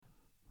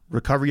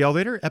Recovery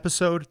Elevator,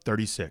 episode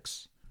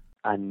 36.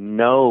 I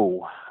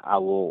know I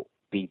will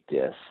beat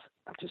this.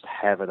 I'm just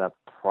having a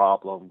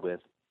problem with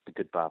the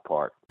goodbye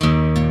part.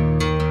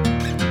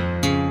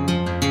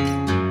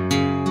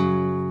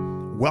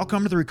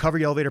 Welcome to the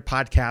Recovery Elevator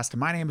podcast.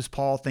 My name is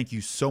Paul. Thank you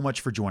so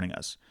much for joining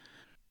us.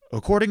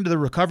 According to the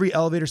Recovery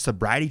Elevator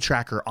sobriety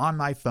tracker on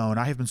my phone,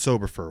 I have been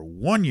sober for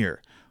 1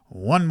 year,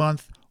 1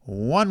 month,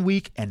 1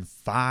 week, and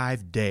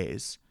 5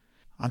 days.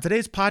 On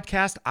today's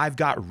podcast, I've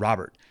got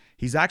Robert.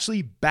 He's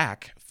actually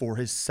back for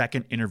his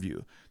second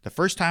interview. The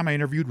first time I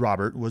interviewed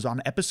Robert was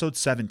on episode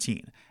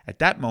 17. At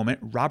that moment,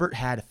 Robert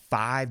had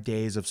 5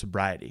 days of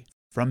sobriety.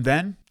 From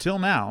then till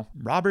now,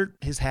 Robert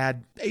has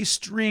had a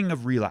string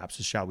of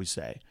relapses, shall we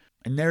say.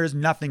 And there is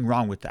nothing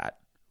wrong with that.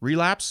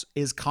 Relapse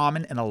is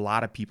common in a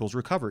lot of people's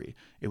recovery.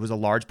 It was a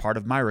large part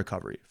of my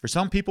recovery. For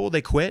some people,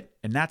 they quit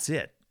and that's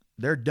it.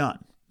 They're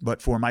done.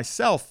 But for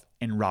myself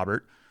and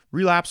Robert,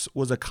 relapse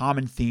was a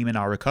common theme in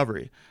our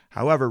recovery.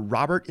 However,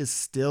 Robert is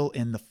still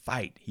in the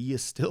fight. He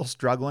is still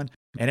struggling.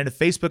 And in a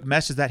Facebook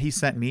message that he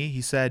sent me,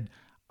 he said,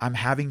 "I'm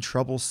having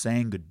trouble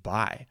saying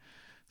goodbye."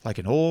 Like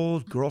an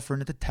old girlfriend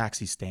at the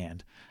taxi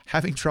stand,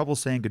 having trouble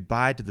saying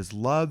goodbye to this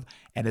love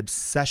and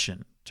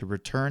obsession to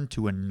return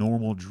to a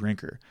normal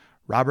drinker.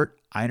 Robert,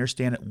 I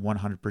understand it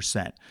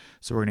 100%.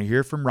 So we're going to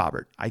hear from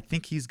Robert. I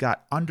think he's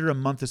got under a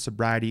month of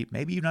sobriety,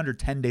 maybe even under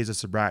 10 days of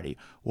sobriety.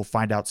 We'll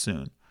find out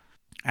soon.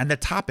 And the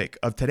topic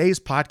of today's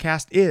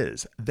podcast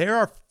is, there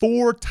are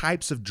 4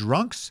 types of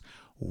drunks.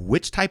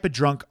 Which type of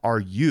drunk are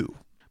you?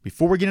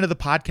 Before we get into the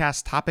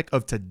podcast topic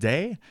of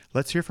today,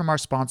 let's hear from our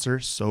sponsor,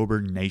 Sober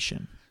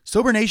Nation.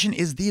 Sober Nation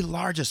is the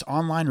largest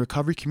online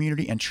recovery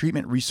community and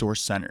treatment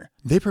resource center.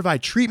 They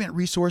provide treatment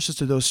resources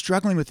to those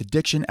struggling with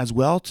addiction as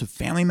well to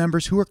family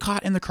members who are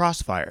caught in the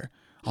crossfire.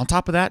 On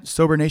top of that,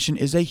 Sober Nation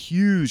is a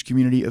huge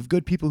community of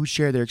good people who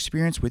share their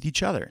experience with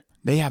each other.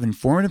 They have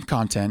informative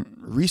content,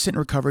 recent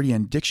recovery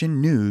and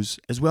addiction news,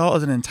 as well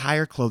as an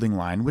entire clothing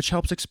line, which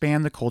helps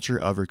expand the culture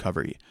of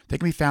recovery. They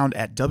can be found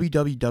at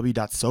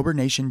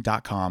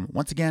www.sobernation.com.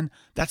 Once again,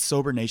 that's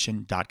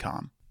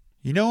sobernation.com.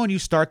 You know when you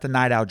start the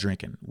night out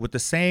drinking with the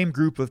same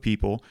group of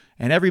people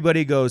and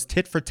everybody goes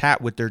tit for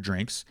tat with their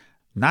drinks,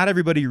 not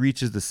everybody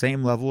reaches the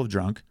same level of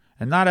drunk,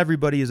 and not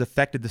everybody is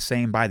affected the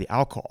same by the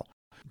alcohol.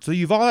 So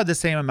you've all had the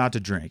same amount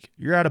to drink.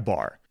 You're at a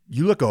bar.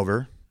 You look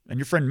over, and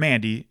your friend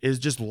Mandy is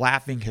just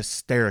laughing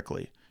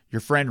hysterically.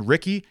 Your friend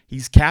Ricky,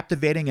 he's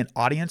captivating an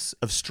audience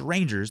of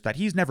strangers that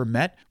he's never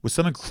met with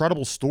some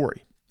incredible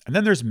story. And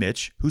then there's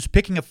Mitch, who's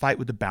picking a fight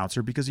with the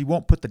bouncer because he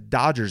won't put the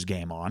Dodgers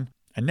game on.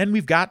 And then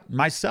we've got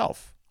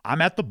myself.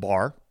 I'm at the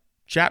bar,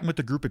 chatting with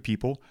a group of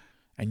people,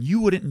 and you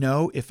wouldn't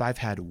know if I've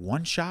had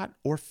 1 shot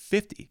or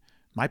 50.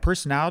 My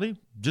personality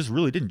just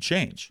really didn't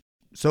change.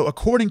 So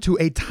according to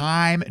a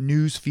Time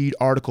newsfeed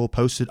article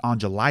posted on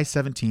July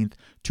 17th,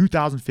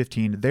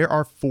 2015, there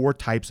are 4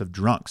 types of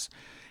drunks,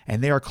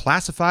 and they are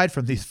classified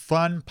from these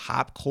fun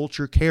pop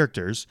culture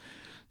characters.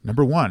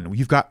 Number 1,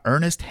 we've got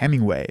Ernest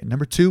Hemingway.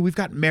 Number 2, we've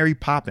got Mary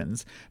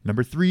Poppins.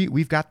 Number 3,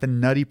 we've got the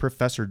Nutty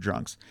Professor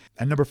drunks.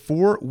 And number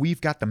 4, we've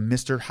got the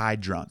Mr.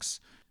 Hyde drunks.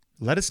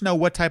 Let us know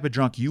what type of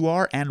drunk you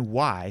are and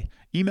why.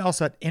 Email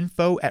us at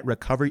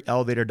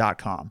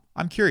info@recoveryelevator.com.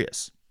 I'm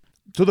curious.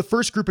 So the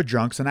first group of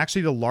drunks, and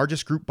actually the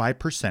largest group by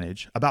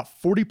percentage, about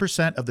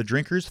 40% of the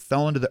drinkers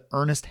fell into the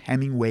Ernest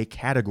Hemingway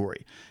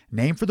category,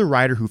 named for the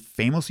writer who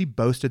famously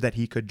boasted that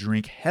he could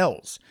drink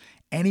hells,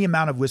 any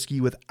amount of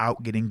whiskey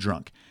without getting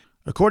drunk.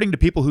 According to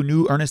people who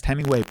knew Ernest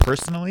Hemingway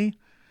personally,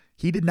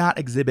 he did not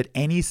exhibit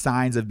any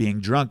signs of being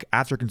drunk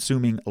after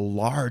consuming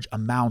large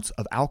amounts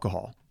of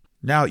alcohol.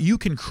 Now, you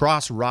can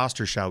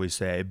cross-roster, shall we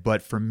say,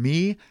 but for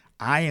me,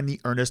 I am the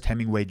Ernest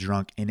Hemingway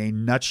drunk in a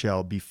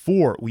nutshell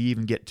before we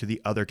even get to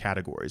the other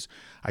categories.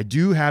 I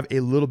do have a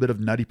little bit of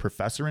Nutty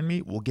Professor in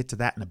me. We'll get to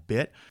that in a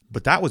bit,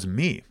 but that was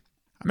me.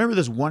 I remember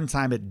this one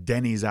time at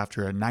Denny's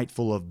after a night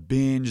full of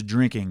binge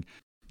drinking.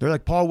 They're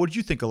like, "Paul, what did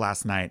you think of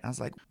last night?" I was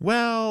like,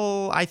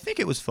 "Well, I think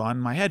it was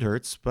fun. My head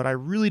hurts, but I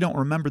really don't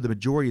remember the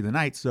majority of the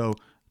night, so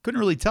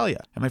couldn't really tell you."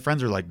 And my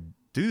friends are like,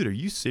 "Dude, are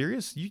you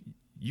serious? You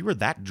were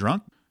that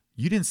drunk?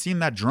 You didn't seem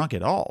that drunk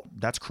at all.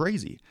 That's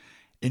crazy."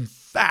 In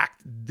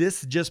fact,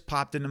 this just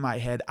popped into my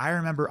head. I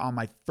remember on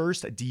my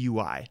first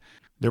DUI,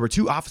 there were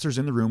 2 officers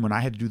in the room when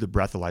I had to do the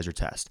breathalyzer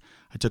test.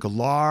 I took a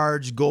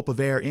large gulp of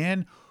air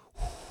in,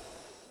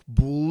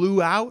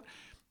 blew out,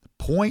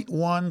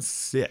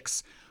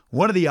 0.16.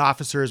 One of the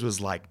officers was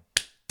like,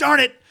 "Darn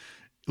it!"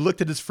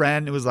 Looked at his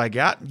friend and was like,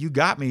 "Yeah, you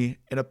got me."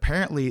 And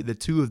apparently the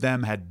 2 of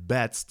them had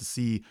bets to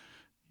see,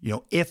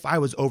 if I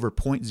was over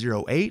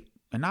 0.08.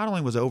 And not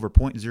only was I over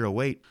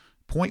 0.08,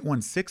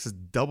 0.16 is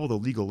double the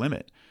legal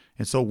limit.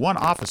 And so one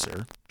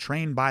officer,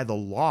 trained by the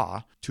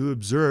law to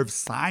observe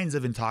signs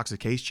of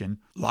intoxication,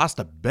 lost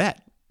a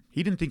bet.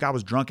 He didn't think I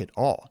was drunk at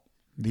all.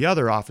 The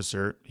other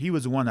officer, he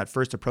was the one that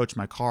first approached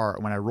my car.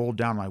 When I rolled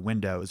down my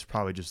window, it was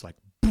probably just like,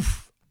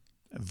 poof,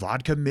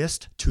 vodka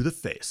mist to the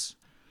face.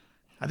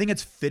 I think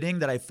it's fitting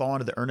that I fall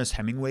into the Ernest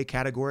Hemingway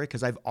category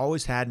because I've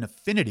always had an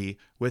affinity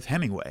with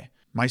Hemingway.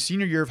 My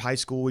senior year of high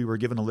school, we were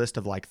given a list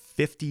of like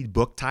 50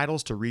 book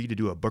titles to read to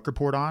do a book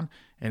report on.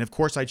 And of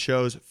course, I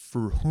chose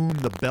For Whom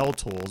the Bell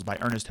Tolls by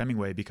Ernest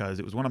Hemingway because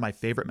it was one of my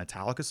favorite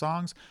Metallica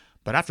songs.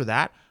 But after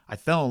that, I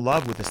fell in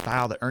love with the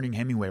style that Ernest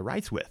Hemingway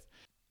writes with.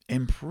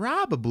 And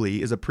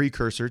probably is a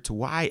precursor to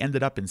why I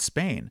ended up in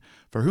Spain.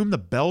 For Whom the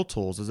Bell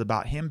Tolls is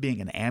about him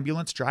being an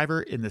ambulance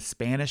driver in the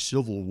Spanish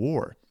Civil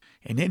War.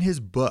 And in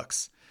his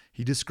books,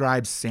 he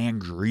describes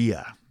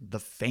sangria, the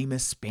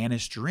famous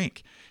Spanish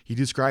drink. He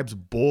describes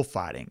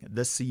bullfighting,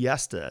 the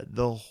siesta,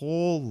 the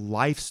whole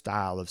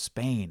lifestyle of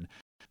Spain.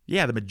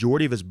 Yeah, the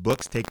majority of his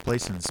books take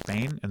place in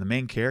Spain, and the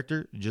main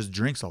character just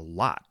drinks a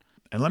lot.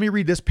 And let me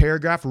read this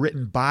paragraph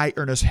written by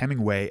Ernest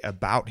Hemingway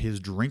about his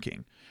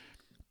drinking.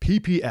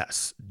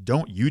 P.P.S.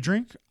 Don't you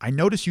drink? I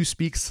notice you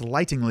speak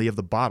slightingly of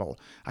the bottle.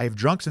 I have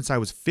drunk since I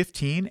was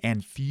 15,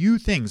 and few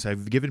things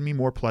have given me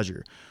more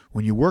pleasure.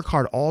 When you work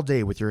hard all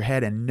day with your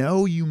head and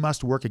know you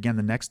must work again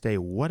the next day,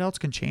 what else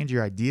can change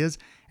your ideas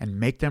and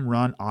make them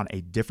run on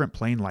a different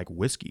plane like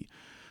whiskey?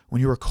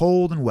 When you are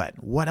cold and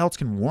wet, what else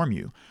can warm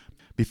you?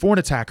 Before an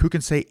attack, who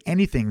can say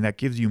anything that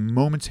gives you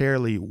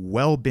momentarily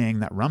well-being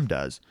that rum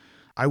does?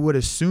 I would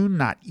as soon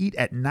not eat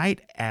at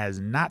night as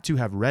not to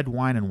have red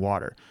wine and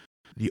water.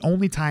 The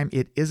only time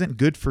it isn't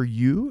good for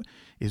you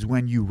is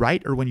when you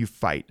write or when you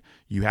fight.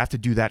 You have to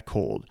do that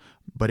cold,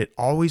 but it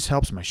always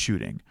helps my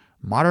shooting.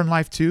 Modern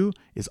life, too,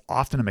 is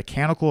often a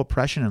mechanical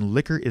oppression, and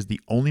liquor is the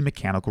only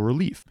mechanical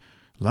relief.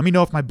 Let me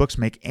know if my books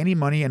make any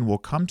money, and we'll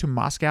come to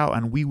Moscow,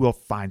 and we will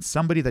find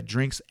somebody that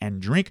drinks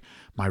and drink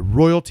my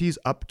royalties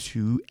up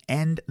to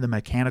end the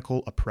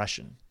mechanical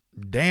oppression.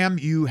 Damn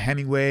you,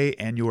 Hemingway,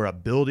 and your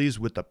abilities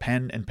with the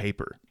pen and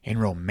paper in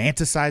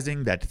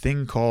romanticizing that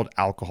thing called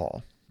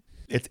alcohol.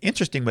 It's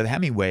interesting with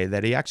Hemingway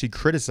that he actually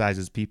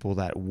criticizes people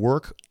that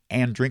work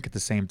and drink at the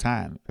same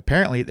time.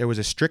 Apparently, there was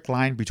a strict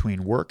line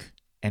between work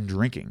and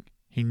drinking.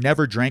 He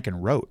never drank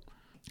and wrote.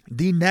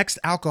 The next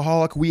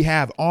alcoholic we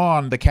have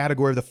on the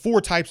category of the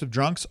 4 types of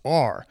drunks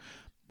are,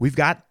 we've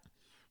got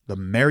the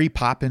Mary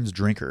Poppins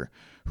drinker,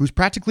 who's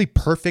practically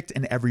perfect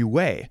in every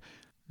way.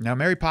 Now,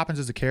 Mary Poppins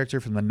is a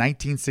character from the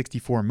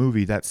 1964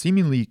 movie that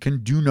seemingly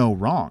can do no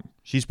wrong.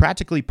 She's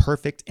practically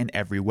perfect in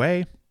every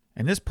way.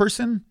 And this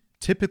person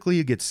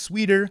typically gets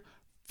sweeter,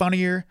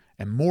 funnier,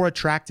 and more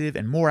attractive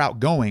and more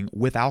outgoing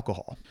with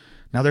alcohol.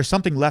 Now, there's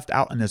something left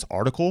out in this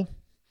article.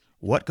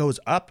 What goes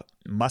up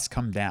must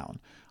come down.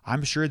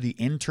 I'm sure the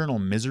internal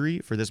misery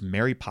for this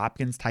Mary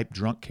Poppins type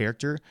drunk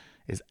character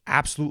is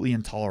absolutely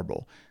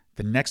intolerable.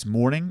 The next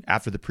morning,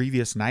 after the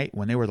previous night,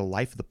 when they were the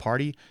life of the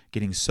party,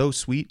 getting so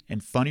sweet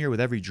and funnier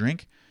with every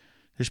drink,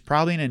 there's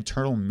probably an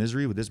internal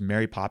misery with this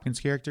Mary Poppins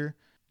character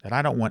that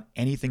I don't want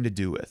anything to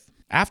do with.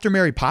 After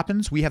Mary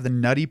Poppins, we have the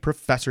nutty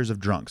professors of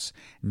drunks,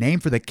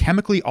 named for the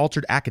chemically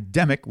altered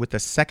academic with the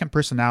second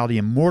personality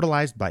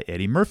immortalized by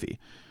Eddie Murphy.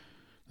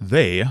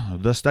 They,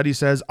 the study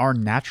says, are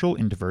natural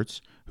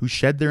introverts who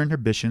shed their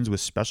inhibitions with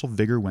special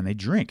vigor when they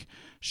drink,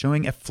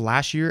 showing a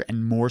flashier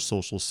and more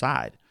social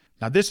side.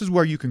 Now, this is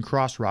where you can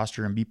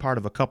cross-roster and be part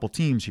of a couple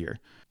teams here.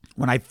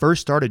 When I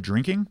first started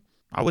drinking,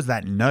 I was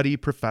that nutty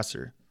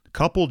professor. A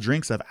couple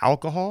drinks of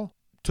alcohol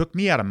took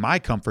me out of my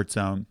comfort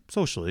zone,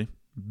 socially,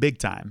 big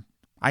time.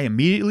 I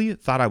immediately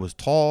thought I was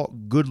tall,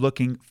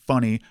 good-looking,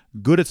 funny,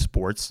 good at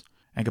sports,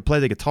 and could play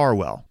the guitar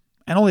well.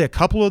 And only a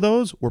couple of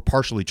those were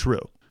partially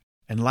true.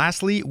 And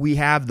lastly, we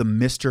have the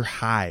Mr.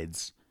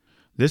 Hydes.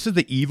 This is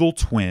the evil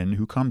twin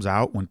who comes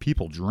out when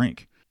people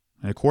drink.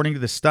 And according to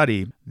the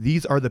study,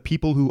 these are the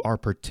people who are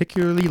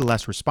particularly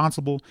less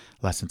responsible,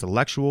 less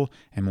intellectual,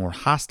 and more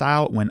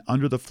hostile when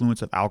under the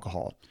influence of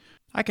alcohol.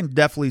 I can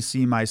definitely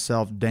see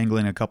myself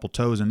dangling a couple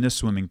toes in this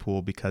swimming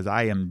pool because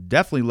I am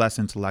definitely less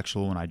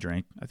intellectual when I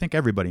drink. I think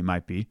everybody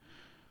might be.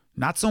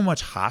 Not so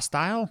much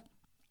hostile.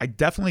 I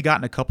definitely got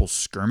in a couple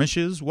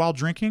skirmishes while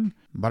drinking,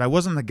 but I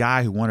wasn't the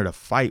guy who wanted to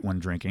fight when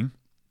drinking.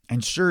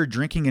 And sure,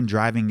 drinking and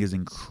driving is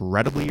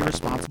incredibly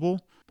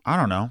irresponsible. I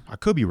don't know. I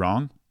could be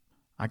wrong.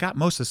 I got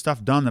most of the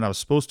stuff done that I was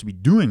supposed to be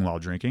doing while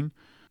drinking.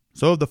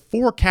 So of the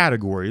 4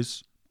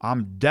 categories,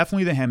 I'm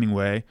definitely the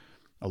Hemingway,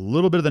 a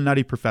little bit of the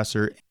nutty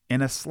professor,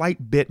 and a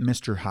slight bit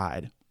Mr.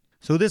 Hyde.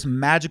 So this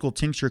magical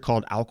tincture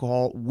called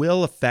alcohol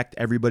will affect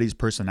everybody's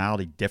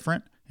personality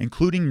different,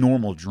 including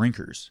normal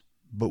drinkers.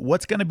 But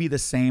what's going to be the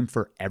same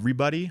for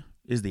everybody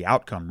is the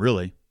outcome,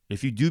 really.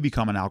 If you do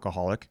become an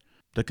alcoholic,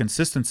 the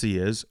consistency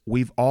is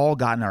we've all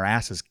gotten our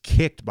asses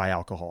kicked by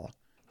alcohol.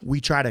 We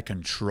try to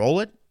control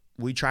it.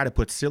 We try to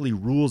put silly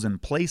rules in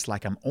place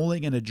like I'm only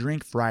going to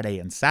drink Friday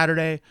and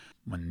Saturday.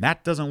 When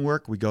that doesn't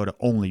work, we go to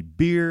only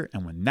beer.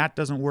 And when that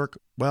doesn't work,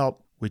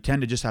 well, we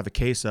tend to just have a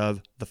case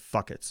of the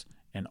fuckets.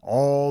 And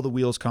all the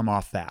wheels come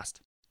off fast.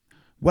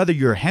 Whether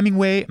you're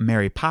Hemingway,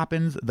 Mary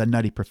Poppins, the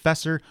Nutty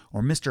Professor,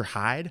 or Mr.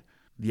 Hyde,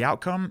 the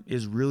outcome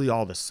is really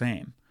all the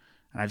same.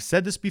 And I've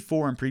said this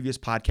before in previous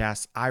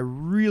podcasts, I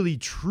really,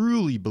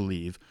 truly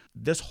believe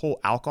this whole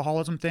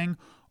alcoholism thing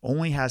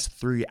only has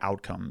 3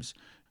 outcomes.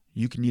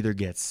 You can either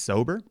get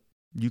sober,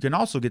 you can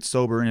also get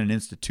sober in an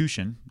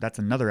institution, that's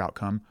another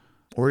outcome,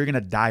 or you're going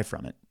to die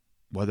from it,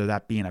 whether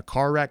that be in a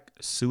car wreck,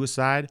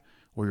 suicide,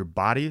 where your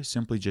body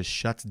simply just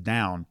shuts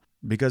down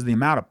because of the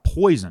amount of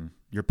poison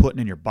you're putting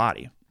in your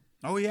body.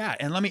 Oh yeah,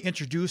 and let me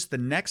introduce the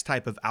next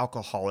type of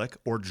alcoholic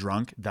or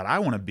drunk that I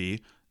want to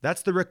be.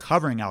 That's the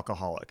recovering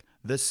alcoholic,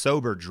 the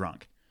sober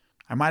drunk.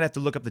 I might have to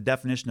look up the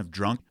definition of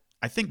drunk.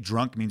 I think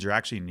drunk means you're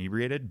actually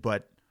inebriated,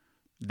 but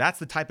that's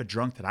the type of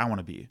drunk that I want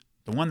to be,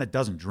 the one that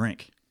doesn't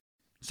drink.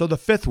 So the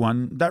fifth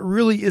one that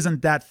really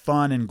isn't that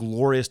fun and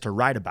glorious to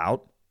write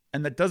about,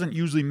 and that doesn't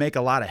usually make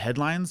a lot of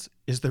headlines,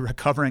 is the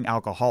recovering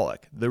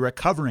alcoholic, the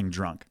recovering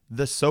drunk,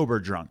 the sober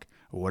drunk,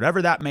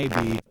 whatever that may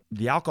be,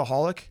 the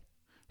alcoholic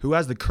who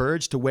has the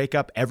courage to wake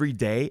up every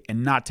day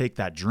and not take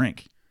that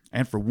drink.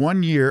 And for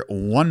 1 year,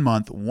 1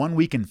 month, 1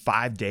 week, and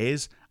 5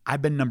 days,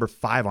 I've been number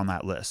 5 on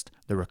that list,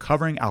 the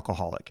recovering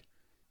alcoholic.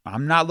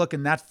 I'm not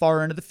looking that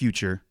far into the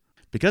future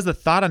because the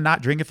thought of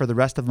not drinking for the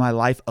rest of my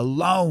life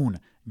alone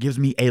gives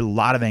me a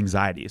lot of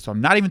anxiety. So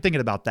I'm not even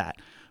thinking about that.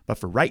 But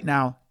for right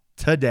now,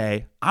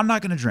 today, I'm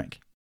not going to drink.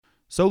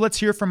 So let's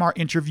hear from our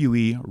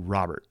interviewee,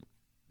 Robert.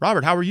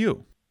 Robert, how are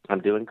you?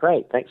 I'm doing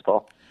great. Thanks,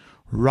 Paul.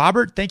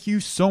 Robert, thank you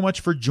so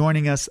much for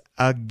joining us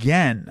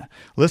again.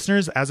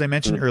 Listeners, as I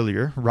mentioned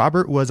earlier,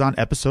 Robert was on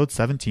episode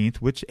 17th,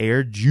 which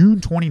aired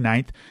June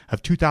 29th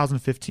of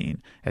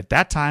 2015. At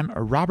that time,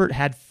 Robert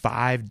had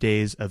 5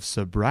 days of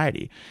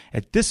sobriety.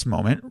 At this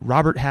moment,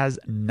 Robert has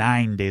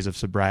 9 days of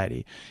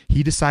sobriety.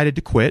 He decided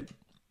to quit.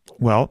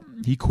 Well,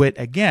 he quit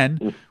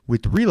again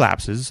with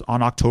relapses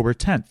on October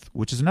 10th,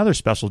 which is another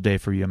special day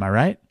for you. Am I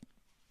right?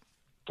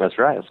 That's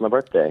right. It's my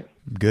birthday.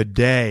 Good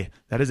day.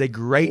 That is a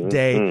great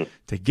day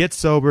to get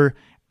sober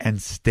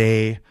and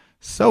stay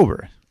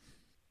sober.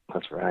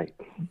 That's right.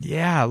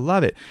 Yeah, I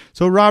love it.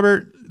 So,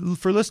 Robert,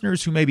 for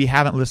listeners who maybe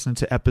haven't listened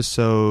to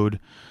episode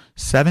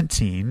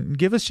 17,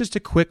 give us just a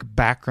quick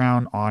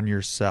background on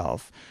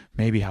yourself.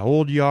 Maybe how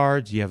old you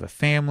are, do you have a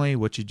family,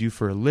 what you do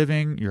for a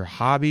living, your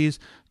hobbies.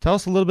 Tell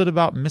us a little bit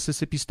about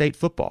Mississippi State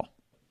football.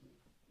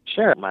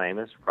 Sure. My name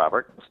is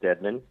Robert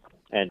Stedman.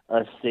 And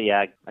let's see,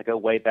 I go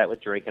way back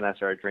with drinking. I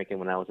started drinking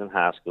when I was in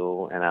high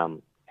school,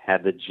 and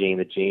had the gene.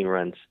 The gene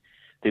runs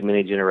through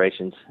many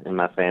generations in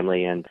my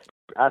family. And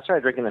I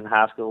started drinking in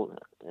high school,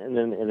 and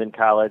then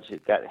college.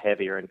 It got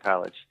heavier in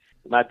college.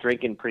 My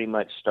drinking pretty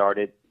much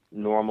started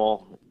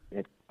normal.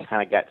 It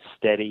kind of got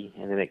steady,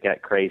 and then it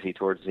got crazy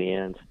towards the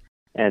end.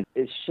 And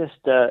it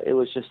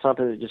was just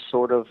something that just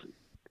sort of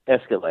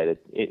escalated.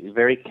 It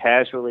very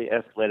casually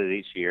escalated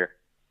each year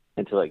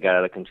until it got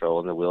out of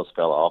control and the wheels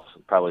fell off.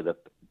 Probably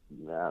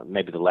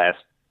maybe the last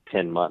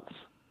 10 months,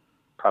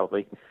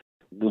 probably,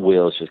 the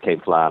wheels just came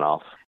flying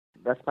off.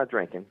 That's my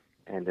drinking.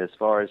 And as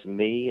far as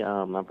me,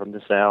 I'm from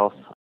the South.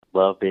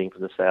 Love being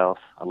from the South.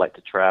 I like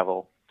to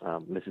travel.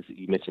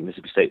 You mentioned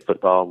Mississippi State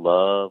football.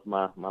 Love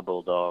my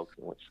Bulldogs.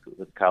 I went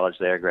to college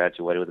there,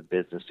 graduated with a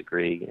business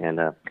degree. And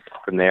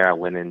from there, I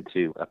went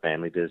into a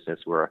family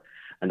business. We're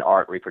an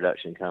art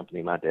reproduction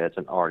company. My dad's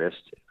an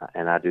artist,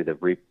 and I do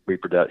the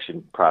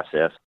reproduction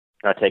process.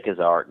 I take his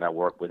art and I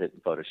work with it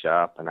in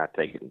Photoshop, and I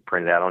take it and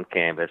print it out on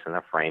canvas, and I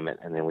frame it,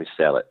 and then we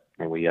sell it.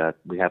 And we have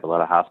a lot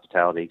of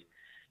hospitality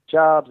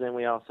jobs, and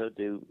we also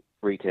do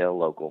retail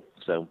local.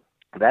 So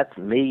that's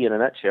me in a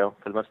nutshell.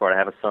 For the most part, I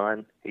have a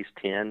son. He's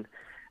 10.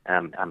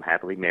 I'm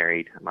happily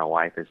married.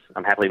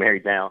 I'm happily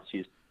married now.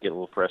 She's getting a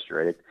little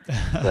frustrated,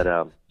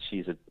 but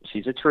she's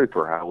a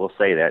trooper. I will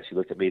say that. She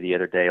looked at me the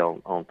other day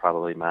on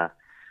probably my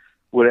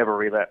whatever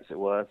relapse it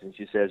was, and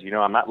she says,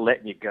 I'm not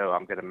letting you go.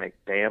 I'm going to make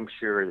damn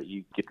sure that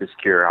you get this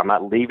cure. I'm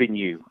not leaving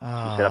you. She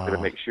said, I'm going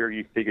to make sure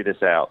you figure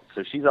this out.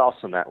 So she's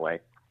awesome that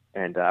way,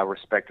 and I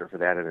respect her for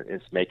that, and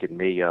it's making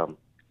me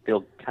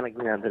feel kind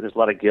of, there's a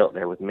lot of guilt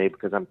there with me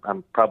because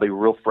I'm probably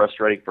real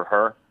frustrating for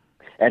her.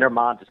 And her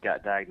mom just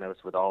got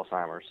diagnosed with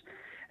Alzheimer's,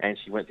 and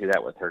she went through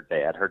that with her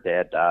dad. Her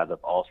dad died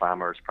of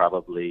Alzheimer's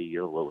probably,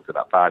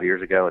 about 5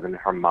 years ago, and then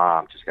her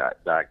mom just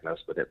got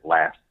diagnosed with it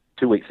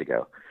 2 weeks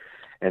ago.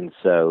 And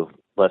so,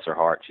 bless her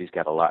heart, she's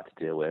got a lot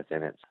to deal with,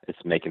 and it's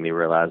making me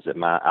realize that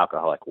my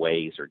alcoholic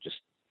ways are just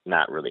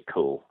not really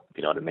cool.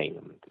 You know what I mean?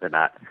 They're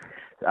not.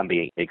 I'm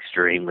being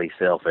extremely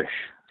selfish.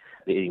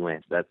 Anyway,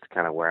 that's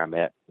kind of where I'm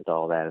at with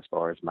all that as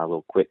far as my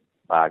little quick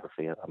bio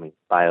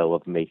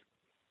of me.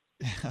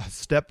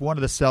 Step one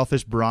of the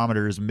selfish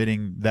barometer is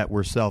admitting that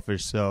we're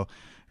selfish. So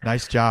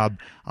nice job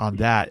on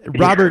that.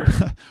 Robert,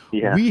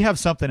 Yeah. We have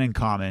something in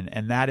common,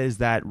 and that is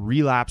that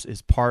relapse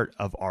is part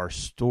of our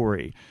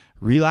story.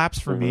 Relapse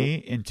for me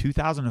in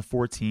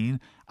 2014,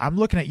 I'm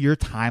looking at your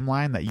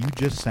timeline that you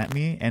just sent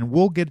me, and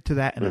we'll get to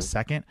that in a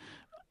second.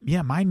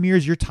 Yeah, mine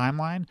mirrors your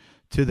timeline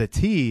to the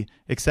T,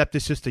 except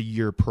it's just a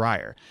year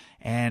prior.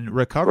 And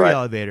Recovery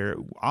Elevator,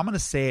 I'm going to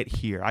say it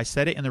here. I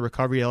said it in the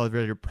Recovery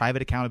Elevator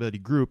private accountability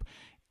group.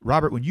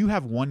 Robert, when you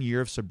have 1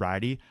 year of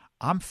sobriety,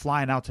 I'm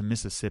flying out to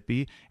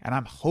Mississippi, and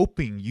I'm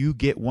hoping you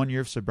get 1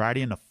 year of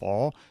sobriety in the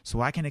fall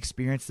so I can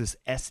experience this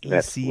SEC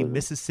Absolutely.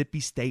 Mississippi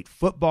State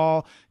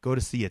football, go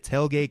to see a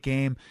tailgate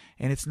game,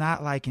 and it's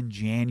not like in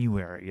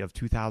January of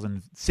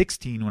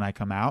 2016 when I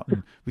come out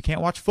and we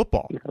can't watch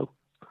football.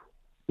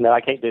 No,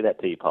 I can't do that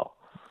to you, Paul.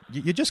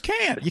 You just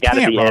can't. It's You got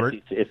to can't, be Robert.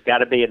 SEC. It's got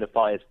to be in the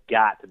fall. It's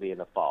got to be in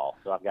the fall.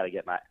 So I got to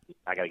get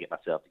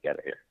myself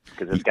together here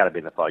because it's got to be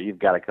in the fall. You've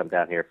got to come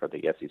down here for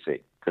the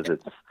SEC because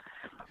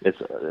it's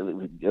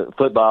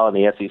football in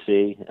the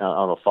SEC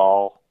on the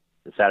fall.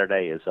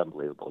 Saturday is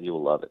unbelievable. You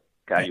will love it.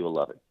 God, you will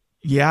love it.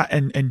 Yeah,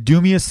 and do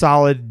me a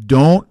solid.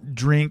 Don't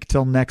drink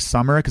till next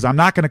summer because I'm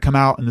not going to come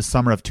out in the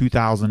summer of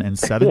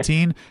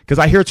 2017 because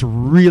I hear it's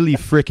really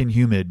freaking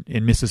humid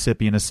in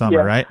Mississippi in the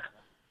summer, right?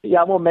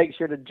 Yeah, I'm going to make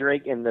sure to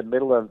drink in the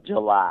middle of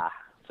July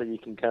so you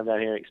can come down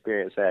here and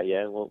experience that.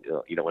 Yeah, well,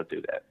 you don't want to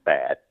do that.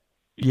 Bad.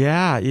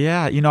 Yeah.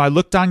 I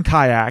looked on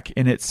Kayak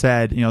and it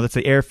said, that's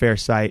the airfare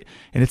site,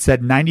 and it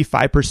said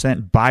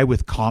 95% buy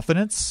with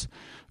confidence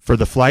for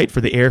the flight,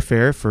 for the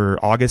airfare for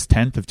August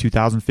 10th of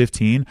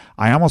 2015.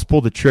 I almost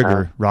pulled the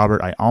trigger,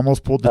 Robert. I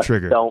almost pulled the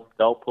trigger. Don't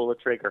pull the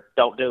trigger.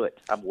 Don't do it.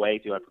 I'm way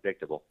too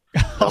unpredictable.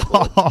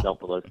 Don't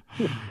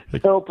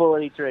pull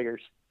any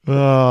triggers.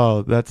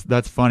 Oh,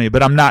 that's funny.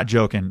 But I'm not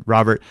joking,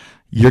 Robert.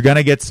 You're going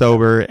to get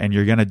sober and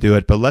you're going to do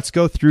it. But let's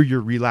go through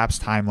your relapse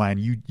timeline.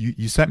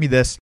 You sent me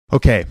this.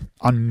 Okay,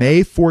 on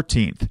May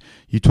 14th,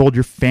 you told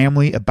your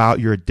family about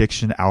your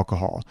addiction to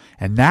alcohol,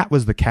 and that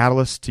was the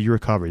catalyst to your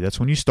recovery. That's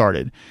when you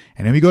started.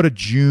 And then we go to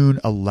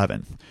June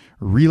 11th,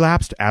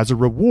 relapsed as a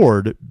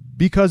reward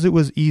because it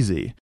was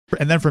easy.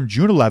 And then from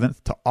June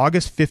 11th to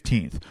August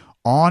 15th,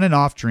 on and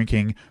off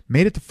drinking,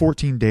 made it to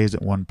 14 days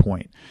at one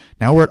point.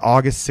 Now we're at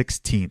August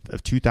 16th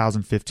of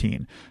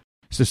 2015.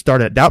 So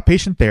started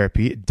outpatient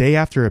therapy, day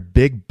after a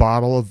big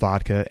bottle of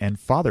vodka and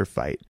father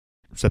fight.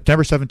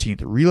 September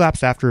 17th,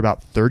 relapsed after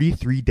about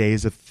 33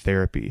 days of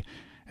therapy.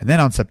 And then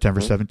on September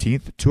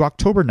 17th to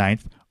October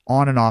 9th,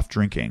 on and off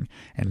drinking.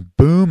 And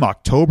boom,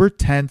 October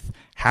 10th,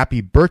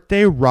 happy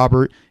birthday,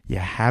 Robert. You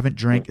haven't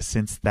drank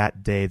since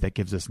that day. That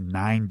gives us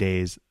 9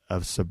 days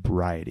of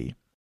sobriety.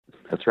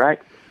 That's right.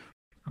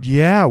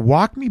 Yeah,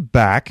 walk me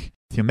back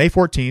to May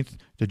 14th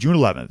to June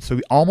 11th. So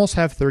we almost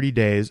have 30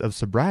 days of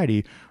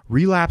sobriety,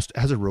 relapsed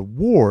as a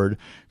reward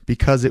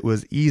because it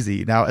was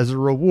easy. Now, as a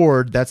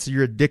reward, that's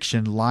your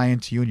addiction lying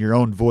to you in your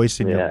own voice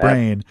in your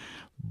brain.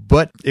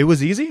 But it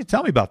was easy?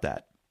 Tell me about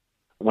that.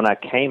 When I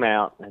came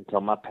out and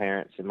told my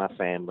parents and my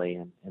family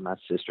and my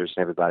sisters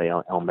and everybody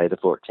on May the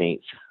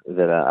 14th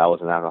that I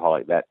was an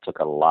alcoholic, that took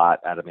a lot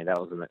out of me. That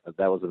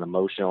was an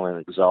emotional and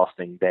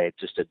exhausting day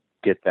just to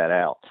get that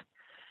out.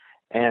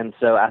 And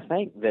so I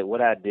think that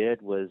what I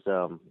did was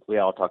we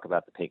all talk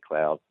about the pink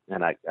cloud,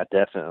 and I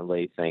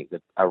definitely think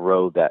that I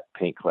rode that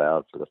pink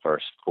cloud for the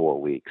first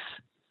 4 weeks.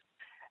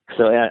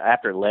 So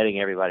after letting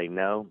everybody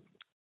know,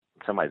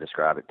 somebody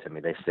described it to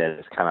me. They said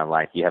it's kind of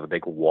like you have a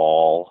big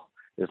wall.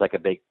 There's like a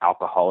big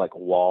alcoholic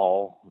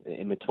wall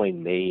in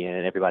between me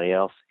and everybody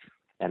else,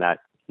 and I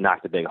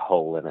knocked a big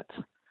hole in it.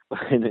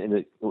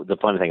 And the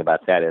funny thing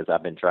about that is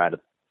I've been trying to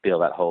fill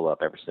that hole up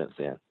ever since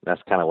then.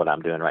 That's kind of what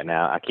I'm doing right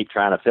now. I keep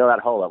trying to fill that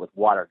hole up with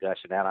water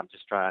gushing out. I'm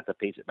just trying to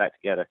piece it back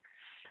together.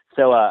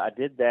 So I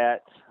did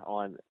that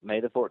on May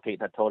the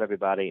 14th. I told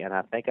everybody, and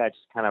I think I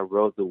just kind of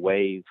rode the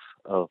wave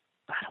of,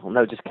 I don't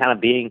know, just kind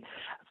of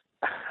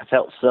I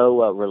felt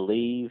so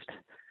relieved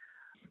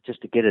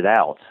just to get it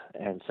out.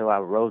 And so I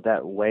rode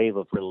that wave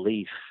of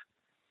relief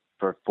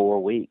for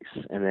 4 weeks.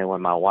 And then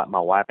when my wife,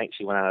 I think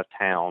she went out of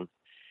town,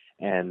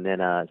 and then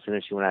as soon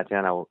as she went out of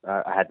town,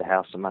 I had the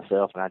house to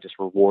myself, and I just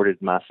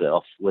rewarded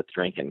myself with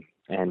drinking.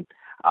 And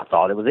I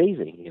thought it was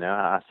easy.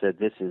 I said,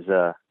 this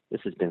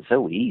has been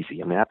so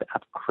easy. I mean,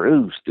 I've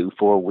cruised through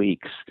 4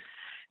 weeks,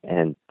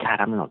 and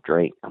God, I'm going to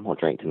drink. I'm going to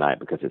drink tonight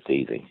because it's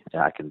easy.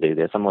 I can do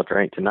this. I'm going to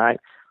drink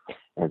tonight,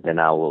 and then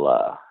I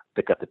will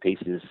pick up the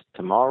pieces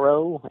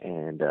tomorrow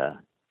and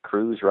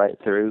cruise right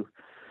through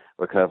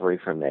recovery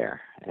from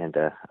there. And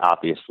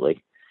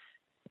obviously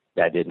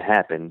that didn't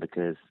happen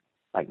because,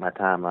 like my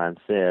timeline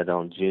said,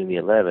 on June the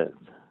 11th,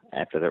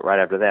 right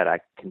after that, I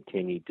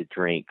continued to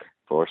drink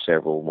for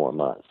several more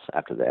months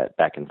after that,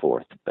 back and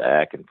forth.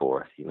 I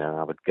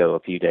would go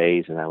a few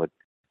days and I would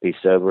be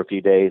sober a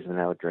few days,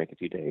 and I would drink a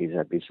few days.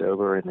 I'd be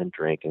sober and then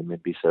drink, and then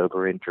be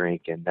sober and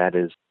drink. And that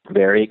is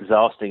very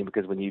exhausting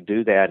because when you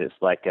do that, it's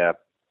like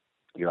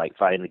you're like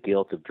fighting the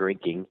guilt of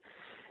drinking,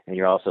 and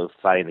you're also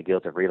fighting the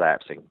guilt of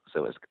relapsing.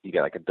 So you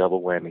got like a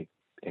double whammy,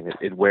 and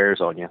it wears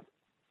on you.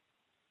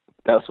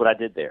 That's what I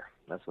did there.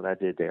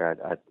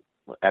 I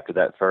after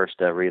that first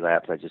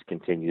relapse, I just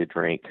continued to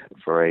drink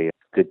for a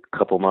good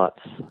couple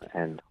months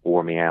and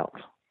wore me out.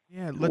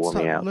 Yeah,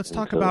 let's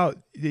talk about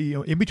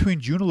in between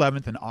June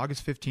 11th and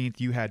August 15th,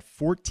 you had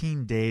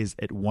 14 days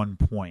at one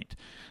point.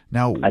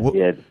 Now, I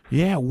did.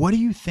 Yeah, what do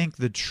you think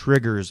the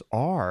triggers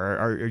are?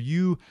 Are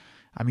you?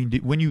 I mean,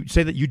 when you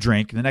say that you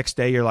drink, the next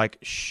day you're like,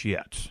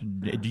 shit.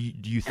 Do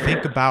you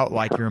think about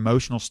like your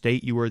emotional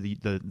state you were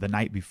the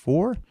night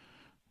before?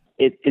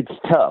 It's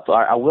tough.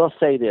 I will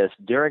say this.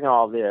 During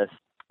all this,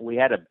 we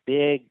had a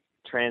big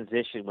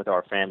transition with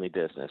our family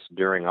business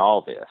during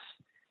all this.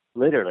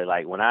 Literally,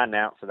 like when I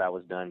announced that I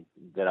was done,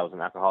 that I was an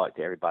alcoholic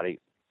to everybody,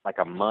 like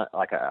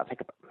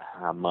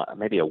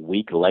maybe a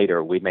week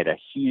later, we made a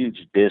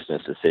huge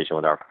business decision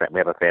with we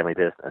have a family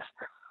business.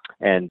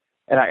 And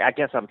I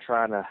guess I'm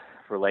trying to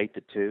relate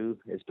the two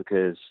is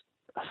because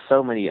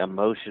so many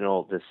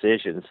emotional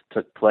decisions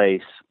took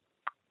place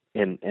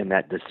in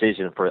that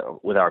decision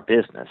with our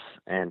business.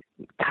 And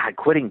God,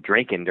 quitting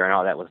drinking during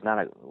all that was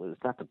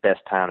not the best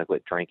time to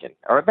quit drinking.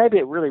 Or maybe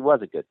it really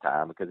was a good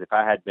time, because if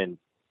I had been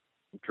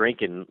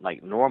drinking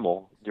like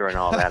normal during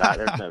all that,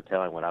 there's no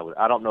telling what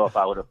I don't know if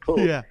I would have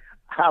pulled. Yeah.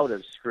 I would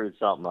have screwed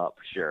something up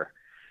for sure.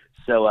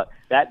 So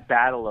that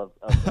battle of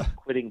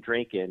quitting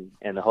drinking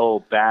and the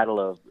whole battle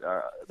of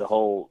the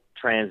whole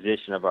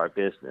transition of our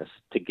business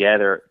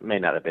together may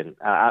not have been,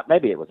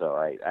 maybe it was all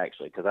right,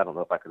 actually, because I don't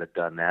know if I could have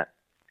done that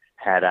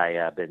had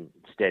I been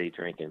steady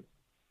drinking.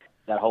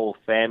 That whole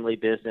family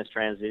business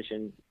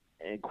transition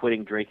and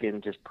quitting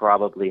drinking just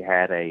probably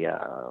had I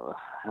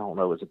don't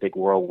know, it was a big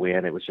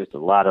whirlwind. It was just a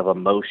lot of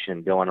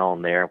emotion going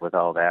on there with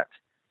all that.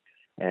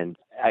 And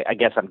I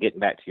guess I'm getting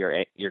back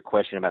to your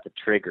question about the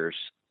triggers.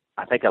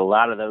 I think a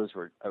lot of those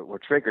were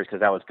triggers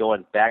because I was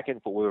going back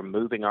and forth. We were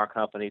moving our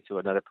company to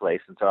another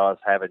place, and so I was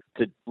having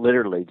to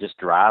literally just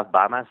drive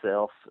by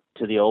myself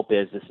to the old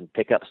business and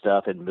pick up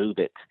stuff and move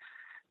it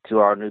to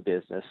our new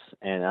business.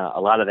 And a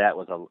lot of that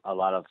was a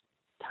lot of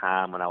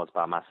time when I was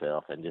by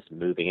myself and just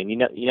moving. And you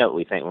know what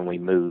we think when we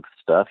move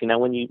stuff.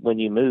 When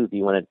you move,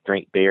 you want to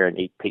drink beer and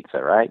eat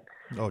pizza, right?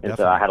 Oh, and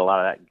definitely. So I had a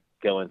lot of that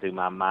going through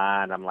my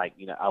mind. I'm like,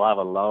 I'll have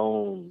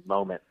alone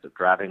moments of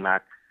driving my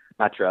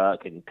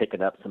truck and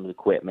picking up some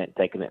equipment,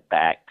 taking it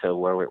back to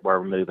where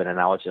we're moving. And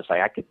I was just like,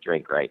 I could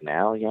drink right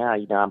now. Yeah,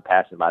 I'm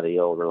passing by the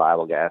old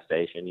reliable gas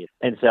station.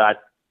 And so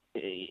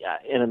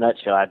in a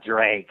nutshell, I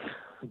drank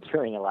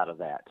during a lot of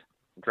that.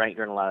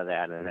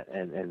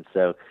 And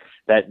so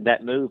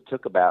that move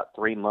took about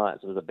 3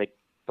 months. It was a big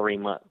 3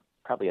 month,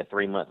 probably a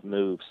 3 month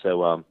move.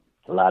 So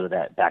a lot of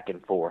that back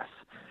and forth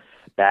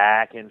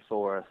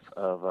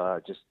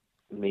of just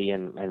me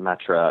and my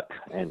truck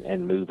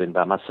and moving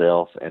by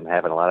myself and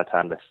having a lot of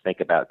time to think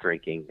about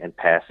drinking and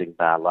passing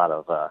by a lot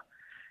of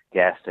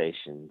gas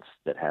stations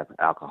that have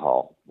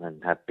alcohol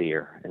and have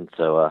beer. And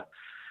so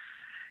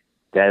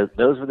those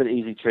were the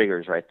easy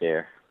triggers right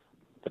there,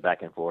 the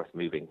back and forth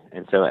moving.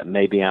 And so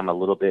maybe I'm a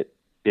little bit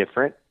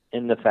different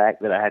in the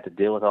fact that I had to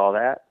deal with all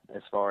that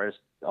as far as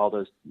all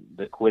the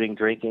quitting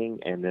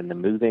drinking and then the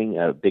moving,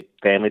 a big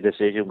family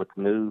decision with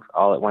the move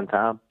all at one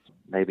time.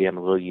 Maybe I'm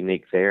a little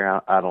unique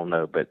there. I don't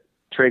know, but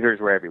triggers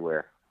were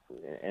everywhere.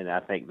 And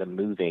I think the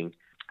moving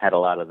had a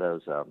lot of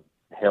those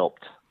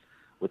helped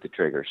with the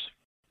triggers.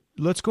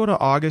 Let's go to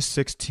August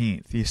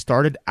 16th. You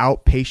started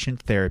outpatient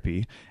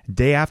therapy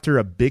day after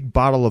a big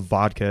bottle of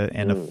vodka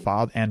and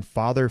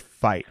father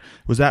fight.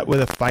 Was that with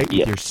a fight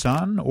with your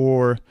son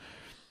or?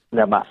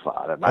 No, my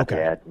father, my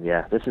dad.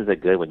 Yeah, this is a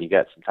good one. You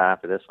got some time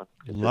for this one?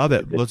 Love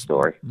it. Let's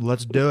do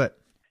it.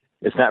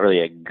 It's not really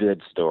a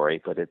good story,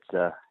 but it's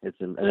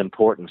an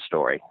important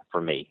story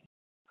for me.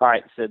 All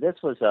right, so this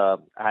was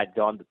I had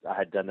done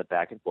the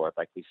back and forth,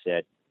 like we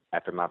said,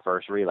 after my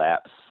first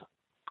relapse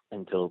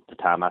until the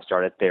time I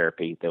started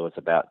therapy. There was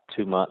about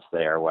 2 months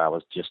there where I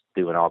was just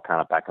doing all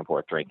kind of back and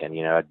forth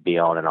drinking. I'd be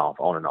on and off.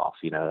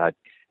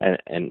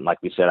 And like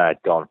we said, I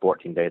had gone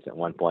 14 days at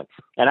one point.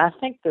 And I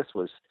think this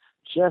was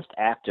just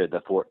after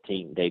the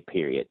 14-day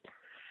period.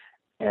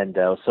 And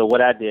so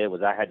what I did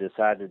was I had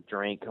decided to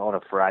drink on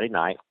a Friday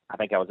night. I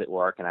think I was at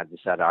work, and I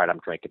decided, all right, I'm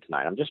drinking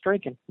tonight. I'm just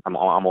drinking. I'm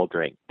going to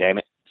drink. Damn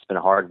it. It's been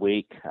a hard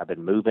week. I've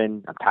been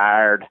moving. I'm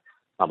tired.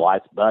 My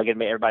wife's bugging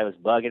me. Everybody was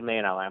bugging me,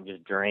 and I'm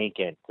just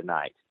drinking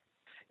tonight.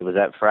 It was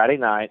that Friday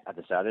night I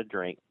decided to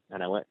drink,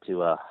 and I went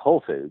to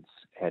Whole Foods,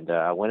 and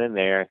I went in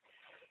there,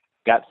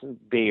 got some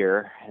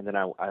beer, and then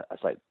I was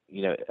like,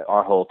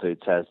 our Whole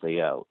Foods has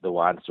the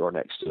wine store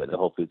next to it, the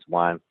Whole Foods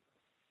wine,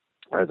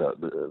 or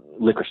the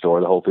liquor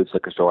store, the Whole Foods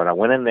liquor store. And I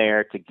went in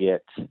there to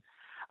get,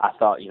 I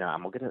thought,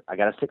 I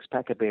got a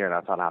 6-pack of beer, and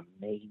I thought I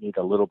may need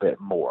a little bit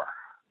more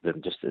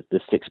than just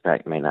this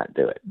 6-pack may not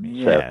do it.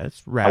 Yeah, so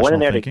it's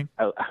rational thinking.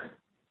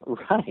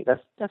 Right.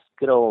 That's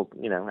good old,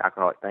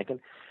 alcoholic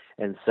thinking.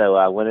 And so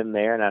I went in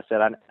there and I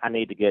said, I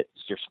need to get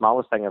your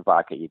smallest thing of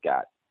vodka you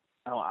got.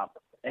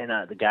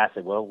 The guy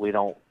said, well, we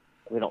don't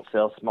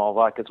sell small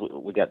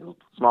vodkas. We got the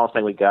smallest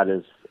thing we got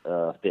is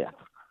fifth.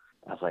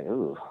 I was like,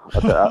 ooh,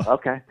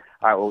 okay.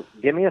 All right, well,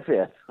 give me a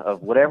fifth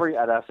of whatever.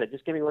 And I said,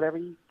 just give me whatever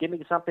give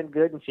me something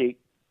good and cheap.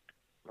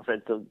 I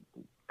said, so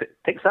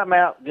pick something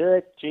out,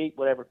 good, cheap,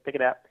 whatever, pick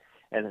it out.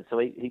 And so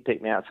he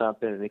picked me out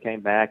something, and he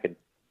came back, and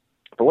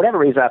for whatever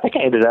reason, I think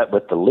I ended up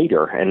with the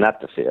liter and not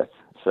the fifth.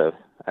 So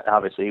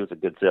obviously he was a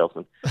good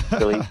salesman.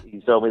 So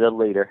he sold me the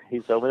liter.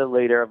 He sold me the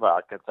liter of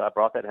vodka. So I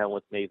brought that home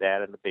with me,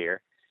 that and the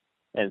beer.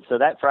 And so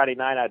that Friday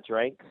night I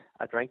drank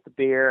the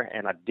beer,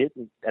 and I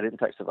didn't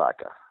touch the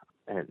vodka.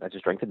 And I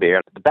just drank the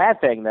beer. The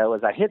bad thing though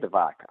is I hid the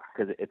vodka,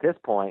 because at this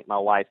point my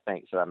wife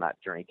thinks that I'm not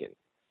drinking,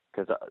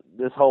 because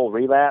this whole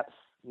relapse,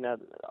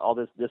 all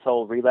this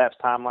whole relapse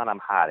timeline,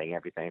 I'm hiding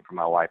everything from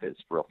my wife. It's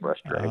real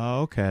frustrating.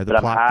 Oh, okay. But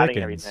I'm hiding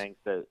everything.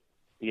 So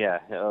yeah,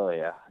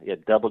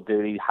 double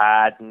duty,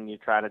 hiding. You're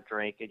trying to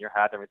drink, and you're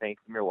hiding everything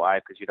from your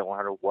wife because you don't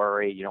want her to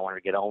worry. You don't want her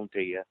to get on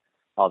to you,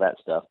 all that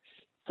stuff.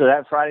 So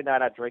that Friday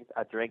night, I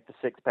drank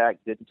the 6-pack,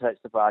 didn't touch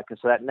the vodka.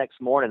 So that next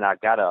morning, I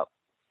got up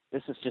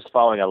this is just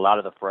following a lot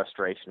of the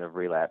frustration of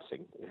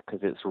relapsing because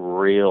it's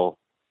real.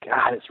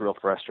 God, it's real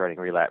frustrating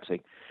relapsing.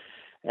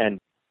 And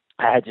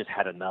I had just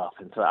had enough.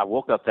 And so I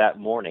woke up that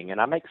morning, and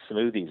I make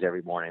smoothies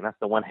every morning. That's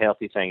the one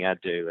healthy thing I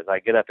do is I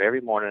get up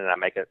every morning and I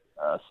make a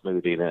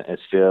smoothie, and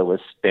it's filled with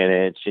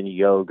spinach and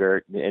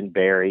yogurt and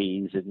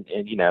berries and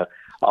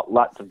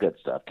lots of good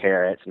stuff,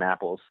 carrots and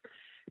apples,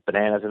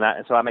 bananas and that.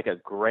 And so I make a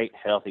great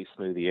healthy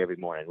smoothie every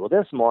morning. Well,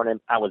 this morning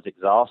I was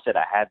exhausted.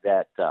 I had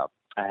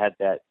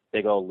that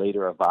big old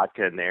liter of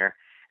vodka in there,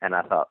 and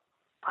I thought,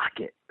 fuck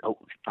it. Oh,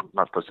 I'm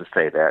not supposed to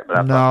say that.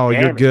 But no,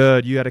 you're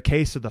good. You had a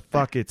case of the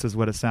fuck it's is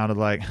what it sounded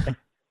like.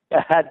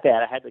 I had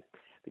that. I had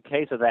the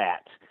case of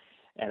that.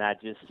 And I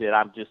just said,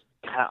 I'm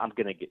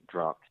going to get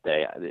drunk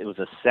today. It was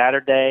a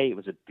Saturday. It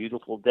was a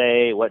beautiful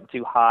day. It wasn't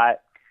too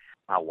hot.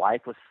 My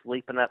wife was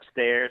sleeping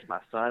upstairs. My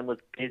son was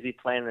busy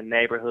playing in the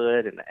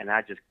neighborhood. And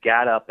I just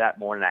got up that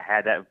morning. I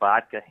had that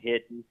vodka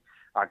hidden.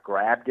 I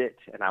grabbed it,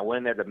 and I went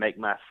in there to make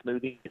my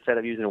smoothie. Instead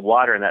of using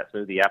water in that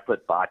smoothie, I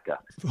put vodka.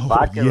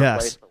 Vodka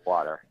replaced the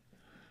water.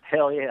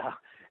 Hell yeah.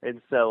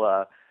 And so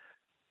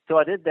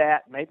I did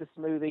that, made the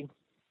smoothie,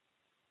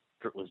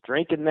 was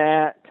drinking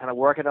that, kind of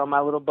working on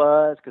my little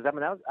buzz, because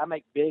I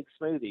make big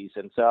smoothies.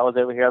 And so I was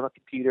over here on the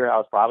computer. I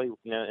was probably,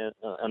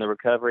 on the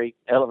Recovery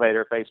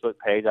Elevator Facebook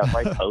page. I was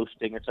probably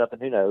posting or something.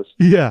 Who knows?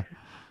 Yeah.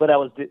 But I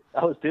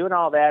was doing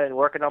all that and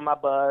working on my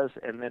buzz,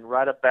 and then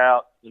right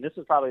about, and this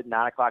was probably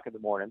 9 o'clock in the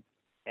morning,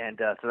 and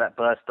so that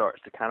buzz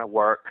starts to kind of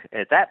work.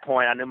 And at that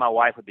point, I knew my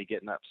wife would be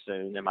getting up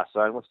soon, and my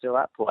son was still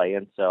out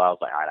playing. So I was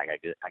like, all right,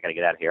 I gotta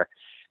get out of here.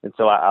 And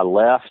so I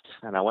left,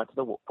 and I left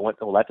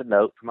a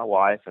note for my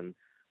wife, and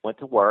went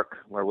to work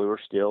where we were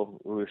still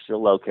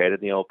located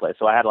in the old place.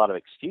 So I had a lot of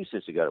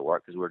excuses to go to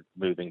work because we're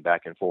moving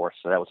back and forth.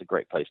 So that was a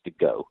great place to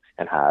go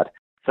and hide.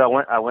 So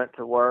I went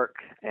to work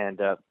and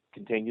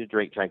continued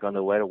to drank on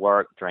the way to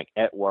work, drank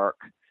at work.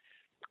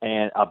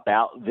 And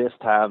about this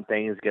time,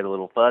 things get a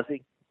little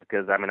fuzzy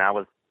because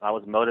I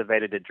was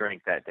motivated to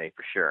drink that day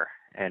for sure.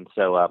 And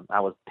so I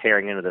was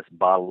tearing into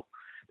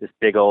this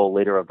big old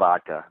liter of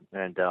vodka,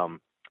 and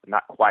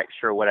not quite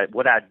sure what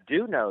I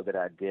do know that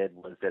I did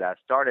was that I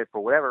started, for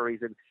whatever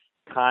reason,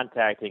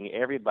 contacting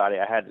everybody.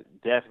 I had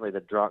definitely the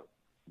drunk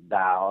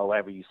dial, or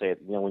whatever you say it,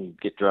 when you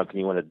get drunk and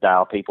you want to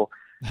dial people.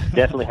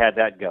 Definitely had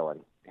that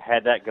going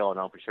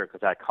on for sure,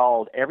 because I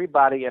called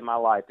everybody in my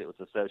life that was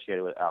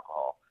associated with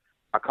alcohol.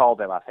 I called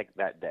them, I think,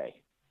 that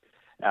day.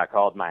 I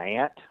called my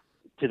aunt.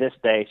 To this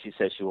day, she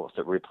says she wants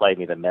to replay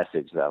me the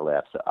message that I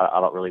left. So I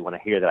don't really want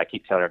to hear that. I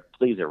keep telling her,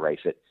 please erase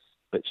it.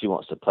 But she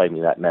wants to play me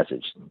that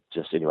message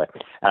just anyway.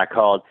 And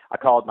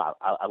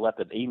I left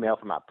an email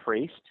for my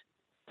priest,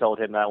 told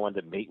him that I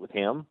wanted to meet with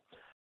him.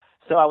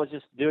 So I was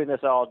just doing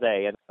this all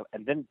day.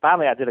 And then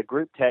finally I did a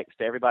group text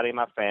to everybody in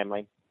my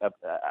family.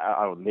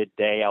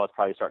 Midday, I was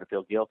probably starting to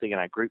feel guilty,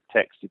 and I group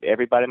texted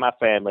everybody in my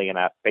family, and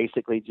I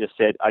basically just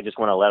said, I just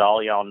want to let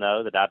all y'all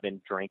know that I've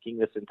been drinking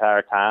this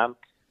entire time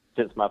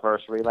since my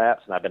first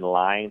relapse, and I've been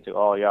lying to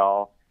all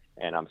y'all.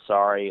 And I'm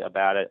sorry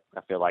about it.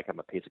 I feel like I'm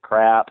a piece of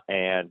crap,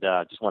 and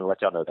just want to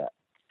let y'all know that.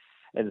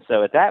 And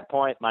so at that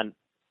point, my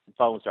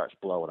phone starts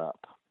blowing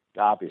up,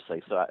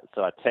 obviously. So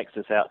I text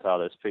this out to all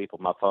those people.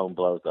 My phone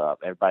blows up.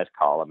 Everybody's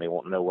calling me,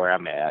 wanting to know where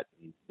I'm at,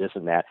 and this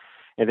and that.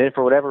 And then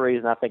for whatever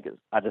reason, I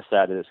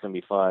decided it's going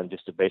to be fun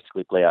just to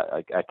basically play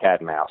a cat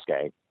and mouse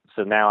game.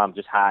 So now I'm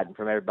just hiding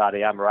from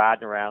everybody. I'm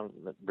riding around,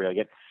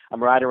 brilliant.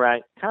 I'm riding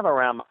around, kind of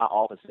around my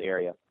office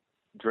area,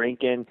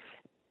 drinking.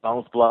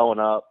 Phone's blowing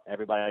up.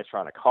 Everybody's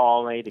trying to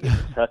call me to get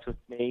in touch with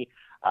me.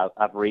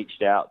 I've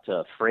reached out to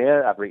a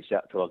friend. I've reached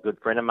out to a good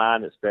friend of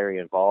mine that's very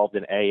involved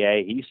in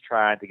AA. He's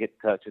trying to get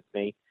in touch with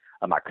me.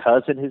 My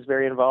cousin, who's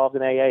very involved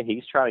in AA,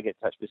 he's trying to get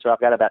in touch with me. So I've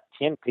got about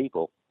 10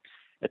 people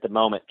at the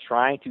moment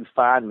trying to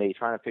find me,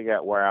 trying to figure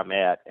out where I'm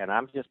at. And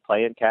I'm just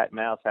playing cat and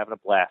mouse, having a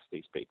blast with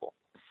these people.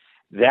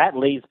 That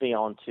leads me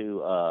on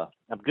to,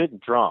 I'm good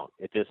and drunk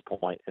at this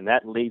point, and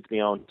that leads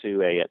me on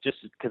to just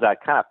because I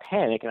kind of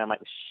panic, and I'm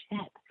like, shit.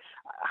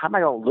 How am I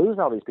going to lose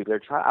all these people?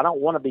 I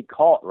don't want to be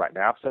caught right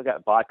now. I've still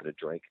got vodka to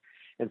drink.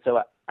 And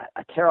so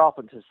I tear off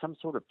into some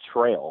sort of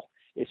trail.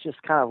 It's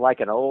just kind of like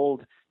an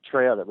old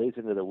trail that leads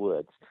into the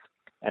woods.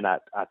 And I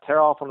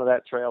tear off onto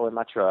that trail in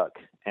my truck,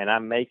 and I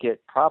make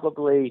it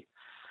probably,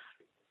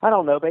 I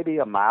don't know, maybe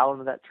a mile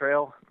into that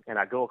trail. And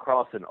I go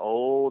across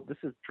this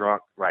is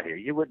drunk right here.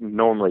 You wouldn't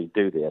normally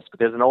do this, but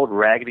there's an old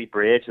raggedy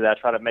bridge that I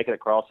try to make it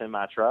across in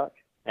my truck.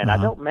 And I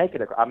don't make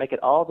it. I make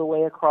it all the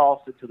way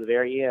across to the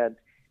very end,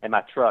 and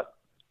my truck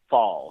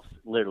falls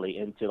literally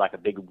into like a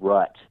big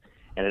rut,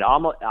 and I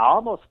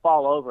almost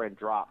fall over and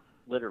drop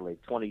literally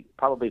 20,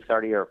 probably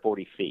 30 or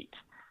 40 feet.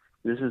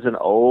 This is an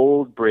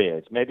old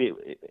bridge. Maybe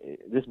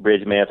this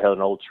bridge may have held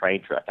an old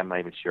train track. I'm not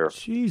even sure.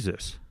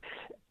 Jesus.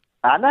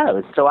 I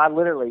know. So I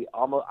literally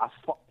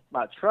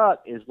my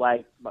truck is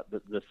like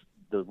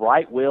the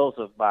right wheels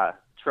of my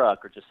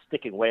truck are just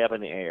sticking way up in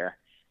the air,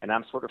 and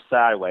I'm sort of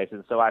sideways.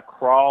 And so I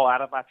crawl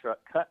out of my truck,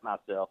 cut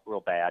myself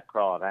real bad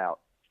crawling out.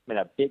 I mean,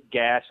 a big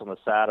gash on the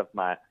side of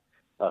my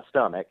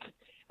stomach,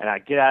 And I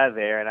get out of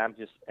there,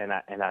 and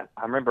I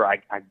remember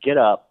I get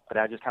up, but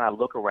I just kind of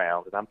look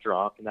around, and I'm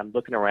drunk, and I'm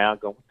looking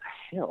around, going, what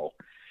the hell?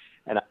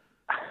 And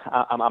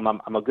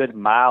I'm a good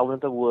mile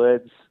into the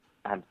woods.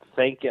 I'm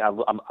thinking,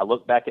 I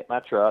look back at my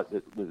truck.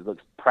 It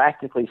looks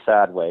practically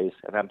sideways,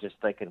 and I'm just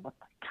thinking, what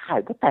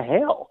the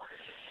hell?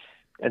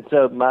 And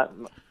so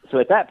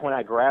at that point,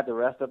 I grabbed the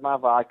rest of my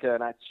vodka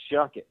and I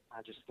chunk it.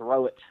 I just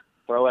throw it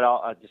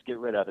all. I just get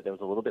rid of it. There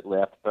was a little bit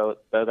left. Throw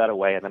that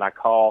away, and then I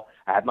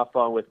had my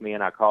phone with me,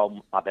 and I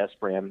called my best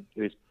friend,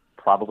 who's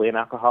probably an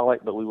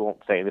alcoholic, but we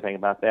won't say anything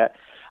about that.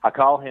 I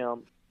call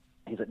him.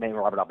 He's like, "Man,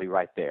 Robert, I'll be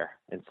right there."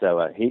 And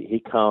so he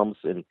comes,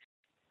 and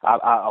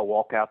I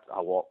walk out.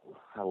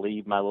 I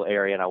leave my little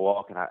area, and I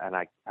walk, and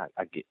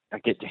I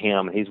get to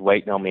him, and he's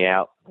waiting on me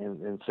out,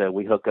 and so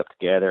we hook up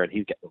together.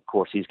 And of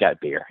course, he's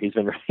got beer. He's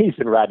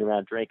been riding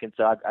around drinking,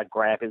 so I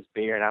grab his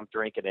beer, and I'm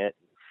drinking it.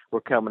 We're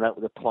coming up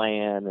with a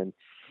plan,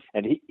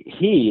 and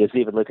he is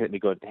even looking at me,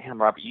 going,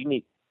 "Damn, Robert,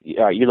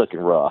 you're looking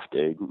rough,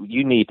 dude.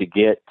 You need to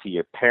get to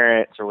your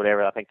parents or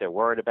whatever. I think they're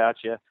worried about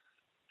you.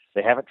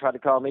 They haven't tried to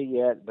call me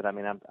yet, but I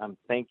mean, I'm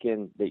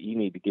thinking that you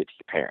need to get to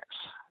your parents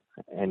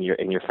and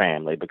your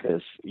family,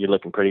 because you're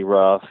looking pretty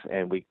rough,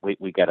 and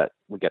we got a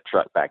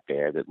truck back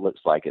there that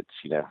looks like it's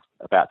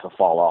about to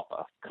fall off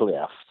a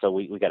cliff, so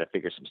we got to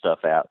figure some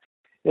stuff out."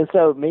 And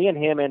so me and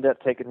him end up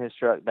taking his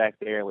truck back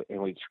there,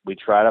 and we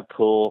try to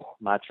pull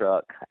my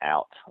truck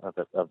out of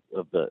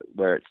the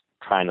where it's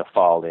trying to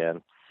fall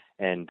in,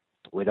 and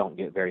we don't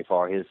get very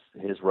far. His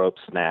rope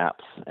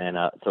snaps, and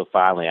so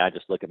finally I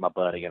just look at my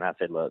buddy and I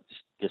said, "Look,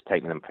 just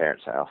take me to my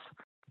parents' house."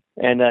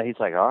 And he's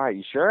like, "All right,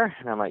 you sure?"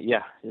 And I'm like,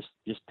 "Yeah,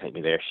 just take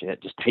me there,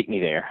 shit. Just take me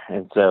there."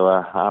 And so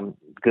I'm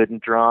good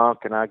and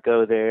drunk, and I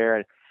go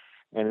there,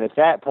 and at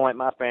that point,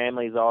 my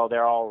family's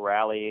they're all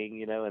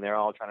rallying, and they're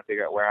all trying to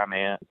figure out where I'm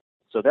at.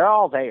 So they're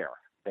all there,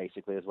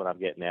 basically, is what I'm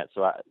getting at.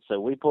 So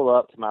we pull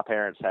up to my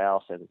parents'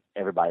 house, and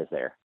everybody's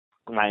there.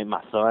 My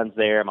son's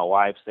there, my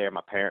wife's there,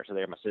 my parents are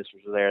there, my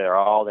sisters are there. They're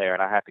all there,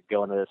 and I have to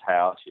go into this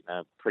house,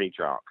 pretty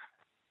drunk.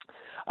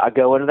 I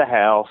go into the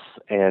house,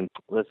 and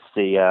let's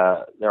see,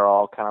 they're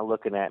all kind of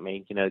looking at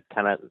me,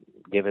 kind of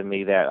giving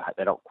me that.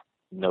 They don't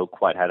know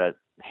quite how to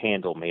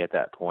handle me at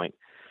that point.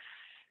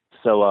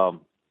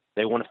 So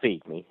they want to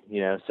feed me,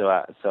 so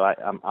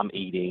I'm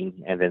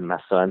eating, and then my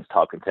son's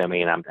talking to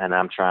me, and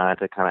I'm trying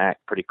to kind of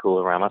act pretty cool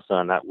around my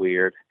son, not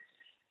weird.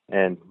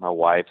 And my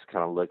wife's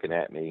kind of looking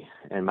at me,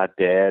 and my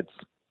dad's,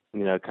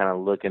 kind of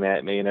looking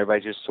at me, and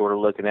everybody's just sort of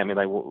looking at me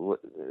like,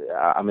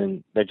 I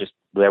mean,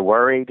 they're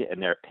worried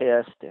and they're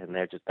pissed, and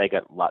they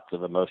got lots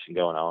of emotion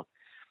going on.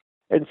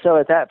 And so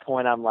at that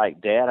point, I'm like,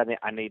 "Dad,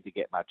 I need to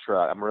get my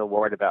truck. I'm real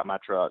worried about my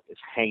truck.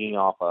 It's hanging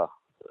off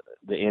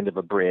the end of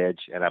a bridge,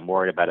 and I'm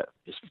worried about it.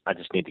 I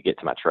just need to get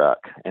to my truck."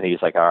 And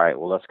he's like, "All right,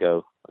 well, let's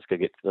go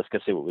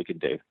see what we can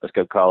do. Let's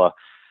go call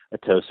a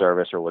tow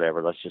service or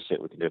whatever. Let's just see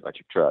what we can do about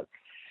your truck."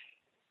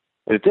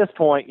 And at this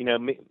point,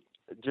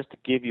 just to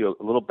give you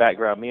a little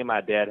background, me and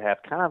my dad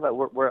have kind of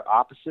we're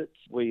opposites.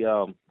 We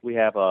have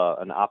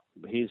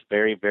he's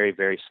very, very,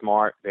 very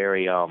smart,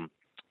 very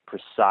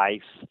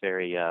precise,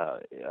 very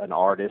an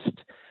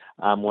artist.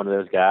 I'm one of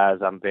those guys.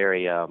 I'm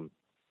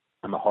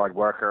a hard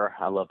worker.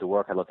 I love to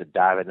work. I love to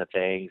dive into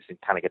things and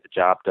kind of get the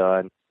job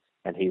done.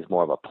 And he's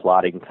more of a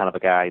plotting kind of a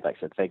guy. He likes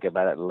to think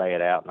about it and lay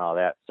it out and all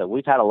that. So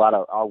we've had a lot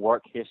of our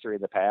work history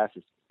in the past.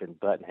 It's been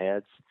butting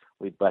heads.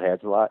 We butt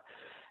heads a lot.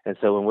 And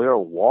so when we were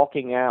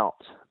walking out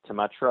to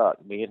my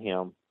truck, me and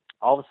him,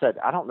 all of a sudden,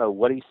 I don't know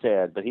what he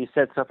said, but he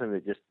said something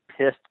that just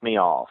pissed me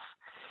off.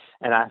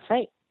 And I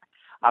think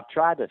I've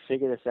tried to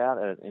figure this out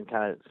and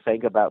kind of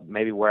think about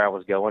maybe where I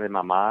was going in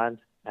my mind.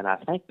 And I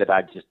think that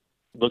I just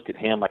looked at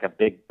him like a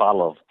big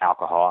bottle of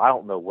alcohol. I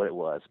don't know what it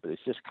was, but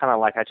it's just kind of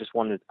like I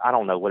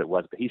don't know what it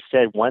was, but he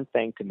said one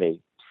thing to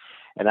me,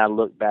 and I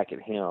looked back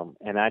at him,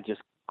 and I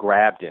just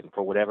grabbed him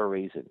for whatever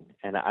reason,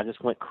 and I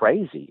just went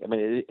crazy. I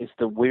mean, it's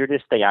the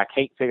weirdest thing. I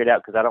can't figure it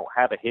out because I don't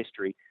have a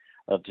history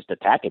of just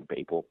attacking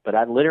people, but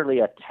I literally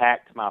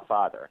attacked my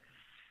father,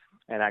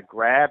 and I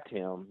grabbed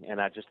him,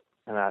 and I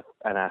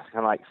kind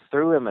of like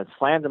threw him and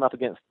slammed him up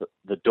against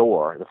the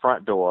door, the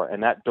front door,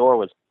 and that door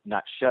was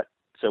not shut.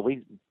 So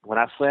when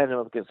I slammed him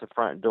up against the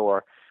front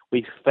door,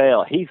 he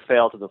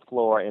fell to the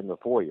floor in the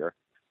foyer.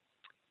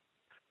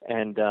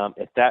 And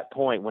at that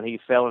point, when he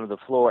fell into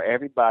the floor,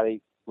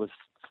 everybody was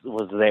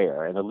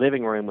there in the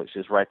living room, which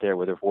is right there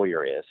where the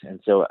foyer is. And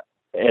so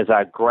as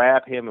I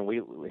grab him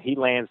and he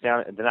lands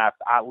down, and then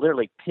I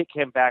literally pick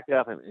him back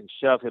up and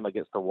shove him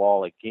against the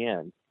wall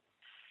again.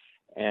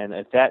 And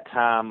at that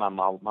time,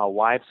 my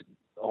wife's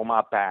on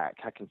my back.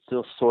 I can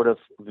still sort of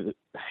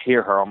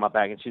hear her on my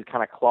back, and she's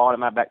kind of clawing at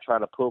my back, trying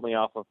to pull me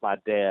off of my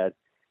dad.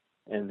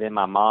 And then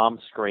my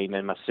mom's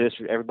screaming, my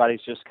sister, everybody's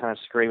just kind of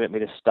screaming at me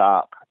to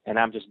stop. And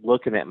I'm just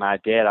looking at my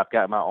dad. I've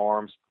got my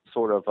arms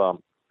sort of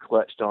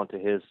clutched onto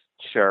his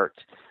shirt,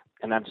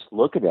 and I'm just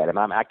looking at him.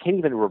 I can't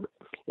even.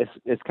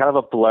 It's kind of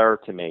a blur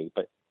to me,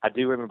 but I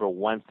do remember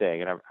one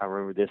thing, and I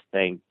remember this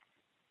thing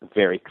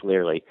very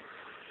clearly.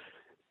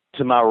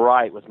 To my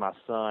right was my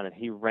son, and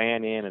he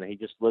ran in, and he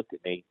just looked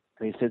at me,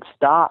 And he said,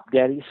 "Stop,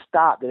 Daddy,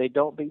 stop. Daddy,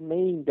 don't be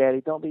mean,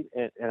 Daddy, don't be."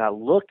 And I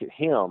looked at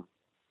him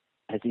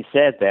as he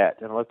said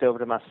that, and I looked over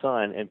to my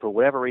son, and for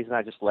whatever reason,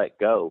 I just let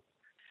go.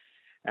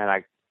 And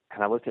I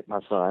looked at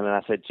my son, and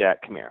I said,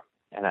 "Jack, come here."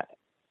 And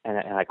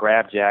I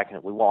grabbed Jack,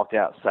 and we walked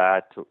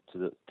outside to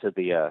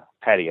the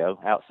patio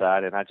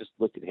outside, and I just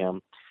looked at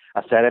him.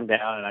 I sat him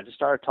down, and I just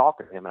started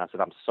talking to him, and I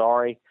said, "I'm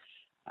sorry."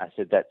 I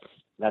said,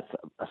 that's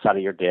a side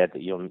of your dad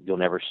that you'll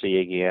never see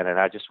again. And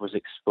I just was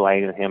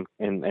explaining to him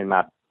in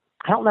my,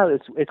 I don't know,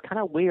 it's kind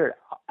of weird.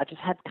 I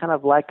just had kind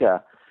of like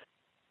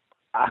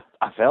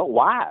I felt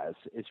wise.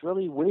 It's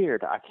really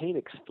weird. I can't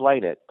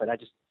explain it, but I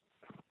just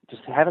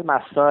having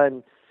my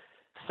son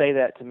say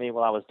that to me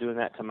while I was doing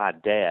that to my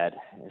dad,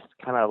 it's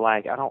kind of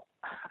like,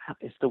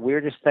 it's the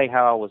weirdest thing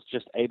how I was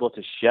just able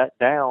to shut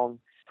down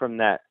from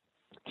that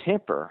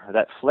temper,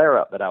 that flare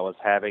up that I was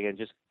having, and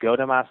just go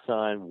to my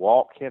son,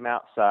 walk him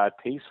outside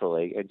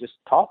peacefully, and just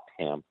talk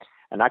to him.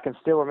 And I can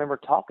still remember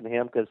talking to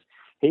him because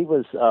he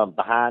was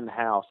behind the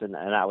house, and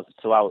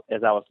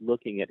as I was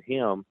looking at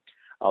him,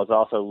 I was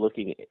also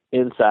looking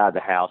inside the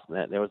house,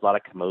 and there was a lot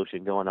of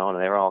commotion going on,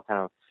 and they were all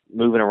kind of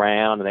moving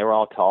around, and they were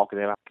all talking,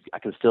 and I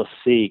could still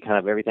see kind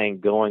of everything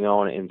going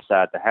on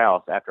inside the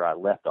house after I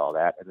left all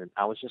that. And then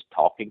I was just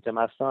talking to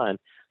my son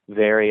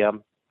very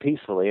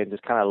peacefully, and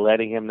just kind of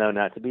letting him know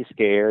not to be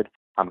scared.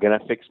 I'm going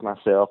to fix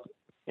myself.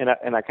 And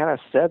I kind of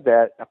said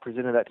that, I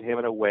presented that to him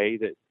in a way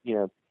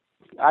that,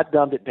 I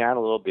dumbed it down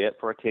a little bit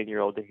for a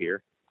 10-year-old to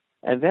hear.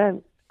 And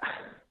then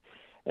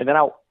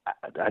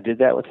I did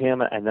that with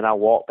him, and then I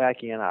walked back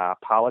in. I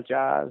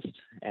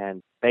apologized,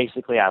 and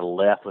basically I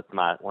left with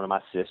one of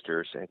my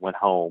sisters and went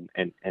home.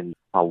 And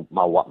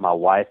my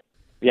wife,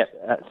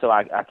 so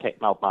I came.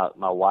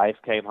 My wife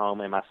came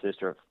home, and my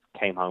sister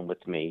came home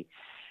with me.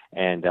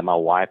 And my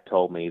wife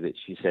told me that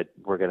she said,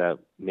 "We're gonna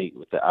meet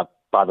with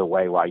by the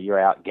way, while you're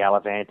out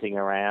gallivanting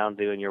around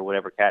doing your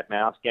whatever cat and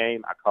mouse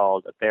game, I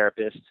called a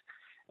therapist,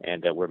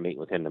 and we're meeting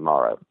with him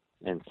tomorrow."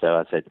 And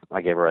so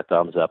I gave her a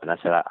thumbs up, and I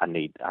said,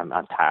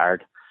 I'm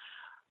tired.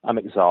 I'm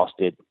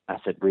exhausted. I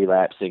said,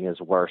 relapsing is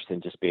worse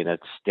than just being a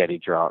steady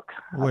drunk.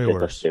 Way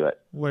worse. Let's do it.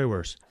 Way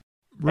worse.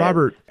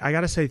 Robert, I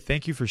got to say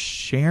thank you for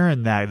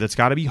sharing that. That's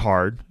got to be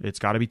hard. It's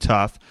got to be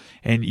tough.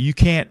 And you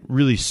can't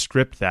really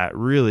script that,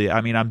 really.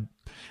 I mean, I'm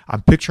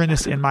picturing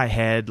this in my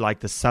head, like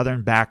the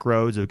southern back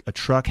roads, a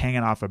truck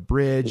hanging off a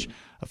bridge,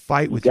 a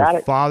fight with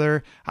your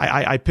father.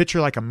 I picture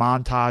like a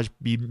montage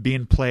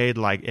being played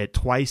like at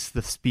twice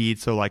the speed.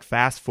 So like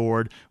fast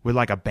forward with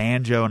like a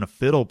banjo and a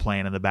fiddle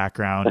playing in the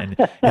background.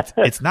 And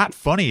it's not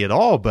funny at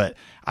all, but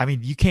I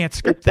mean, you can't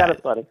script that.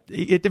 It's kind of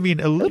funny. I mean,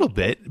 a little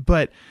bit,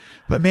 but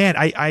man,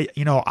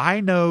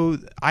 I know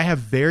I have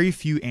very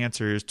few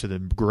answers to the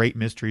great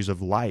mysteries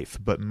of life,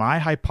 but my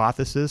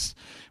hypothesis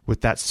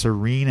with that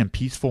serene and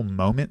peaceful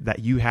moment that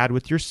you had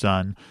with your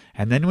son,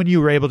 and then when you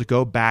were able to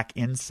go back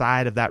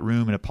inside of that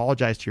room and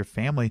apologize to your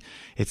family,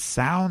 it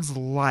sounds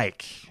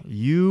like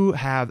you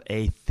have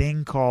a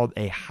thing called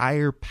a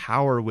higher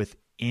power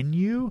within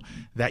you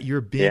that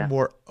you're being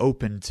more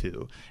open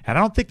to. And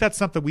I don't think that's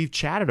something we've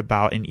chatted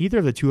about in either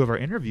of the two of our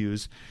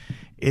interviews,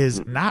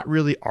 is not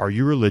really are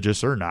you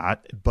religious or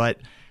not, but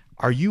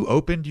are you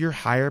open to your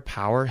higher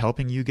power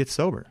helping you get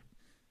sober?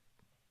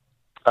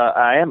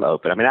 I am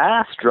open. I mean,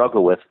 I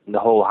struggle with the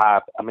whole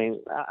hype. I mean,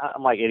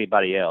 I'm like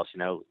anybody else,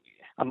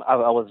 I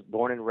was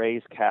born and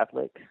raised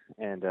Catholic,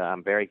 and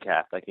I'm very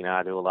Catholic.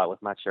 I do a lot with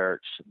my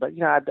church. But,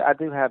 I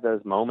do have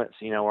those moments,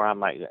 where I'm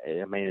like,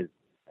 I mean,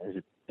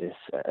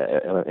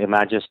 am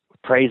I just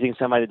praising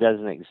somebody that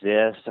doesn't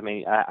exist? I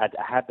mean, I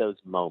have those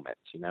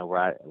moments, where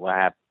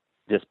I have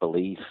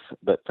disbelief.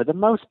 But for the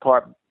most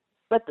part,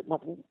 but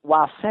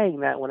while saying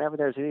that, whenever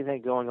there's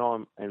anything going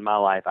on in my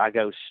life, I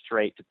go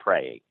straight to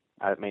praying.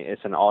 I mean,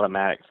 it's an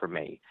automatic for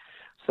me.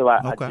 So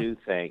I do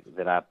think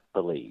that I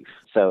believe.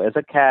 So as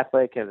a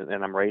Catholic, and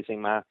I'm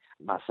raising my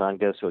son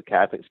goes to a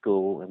Catholic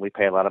school, and we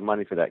pay a lot of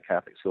money for that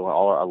Catholic school.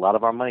 A lot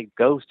of our money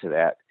goes to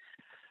that.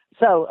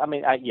 So, I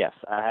mean, yes,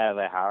 I have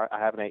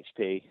an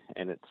HP,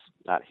 and it's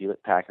not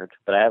Hewlett Packard,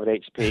 but I have an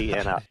HP,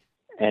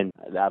 and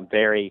I'm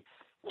very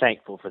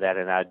thankful for that,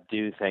 and I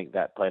do think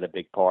that played a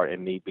big part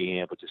in me being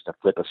able just to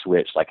flip a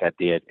switch like I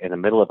did in the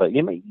middle of it.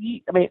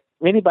 I mean,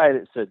 anybody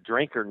that's a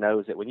drinker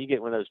knows that when you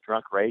get one of those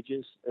drunk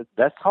rages,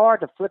 that's hard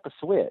to flip a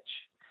switch.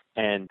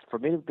 And for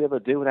me to be able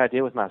to do what I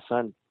did with my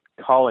son,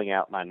 calling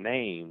out my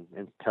name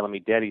and telling me,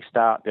 Daddy,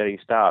 stop,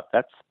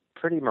 that's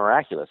pretty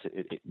miraculous.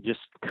 It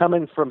just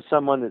coming from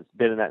someone that's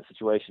been in that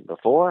situation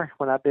before,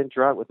 when I've been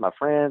drunk with my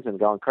friends and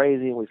gone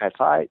crazy and we've had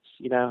fights,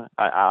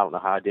 I don't know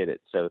how I did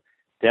it. So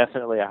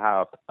definitely a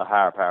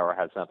higher power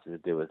has something to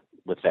do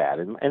with that,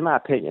 in my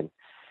opinion.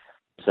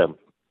 So,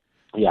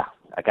 yeah,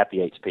 I got the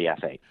HP, I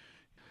think.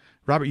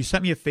 Robert, you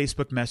sent me a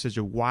Facebook message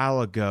a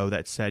while ago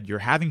that said you're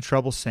having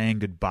trouble saying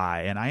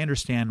goodbye, and I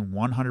understand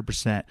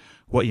 100%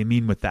 what you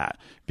mean with that,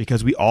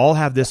 because we all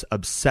have this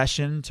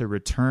obsession to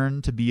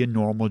return to be a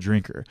normal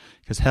drinker.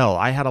 Because, hell,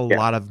 I had a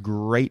lot of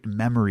great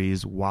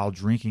memories while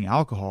drinking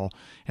alcohol,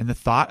 and the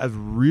thought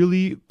of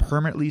really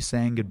permanently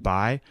saying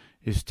goodbye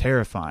is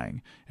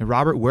terrifying. And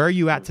Robert, where are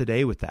you at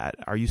today with that?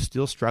 Are you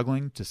still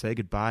struggling to say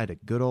goodbye to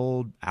good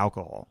old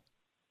alcohol?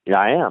 Yeah,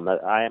 I am.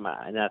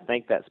 And I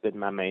think that's been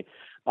my main.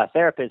 My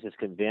therapist is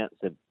convinced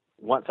that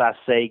once I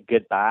say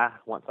goodbye,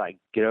 once I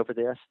get over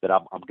this, that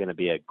I'm going to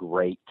be a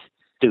great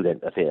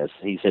student of his.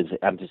 He says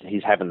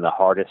he's having the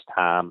hardest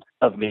time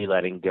of me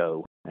letting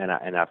go,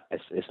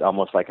 it's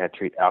almost like I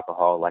treat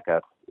alcohol like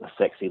a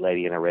sexy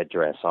lady in a red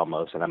dress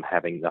almost, and I'm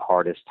having the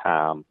hardest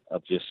time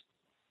of just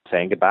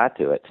saying goodbye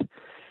to it.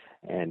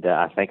 And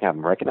I think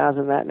I'm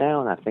recognizing that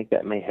now, and I think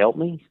that may help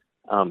me.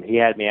 He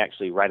had me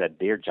actually write a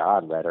Dear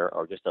John letter,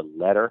 or just a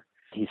letter.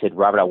 He said,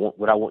 Robert,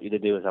 what I want you to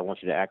do is I want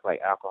you to act like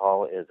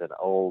alcohol is an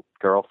old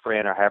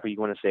girlfriend, or however you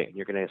want to say it. And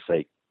you're going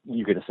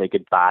to say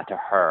goodbye to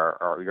her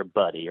or your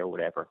buddy or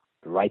whatever.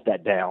 Write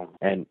that down,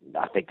 and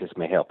I think this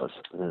may help us.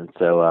 And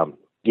so,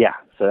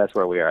 so that's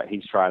where we are.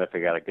 He's trying to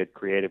figure out a good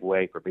creative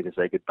way for me to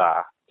say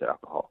goodbye to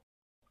alcohol.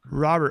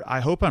 Robert, I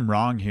hope I'm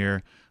wrong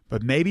here,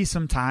 but maybe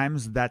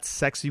sometimes that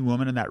sexy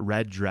woman in that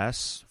red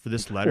dress for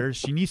this letter,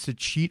 she needs to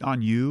cheat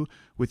on you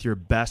with your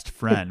best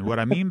friend. What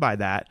I mean by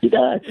that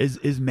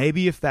is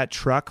maybe if that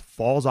truck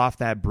falls off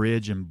that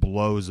bridge and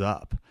blows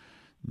up,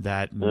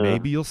 that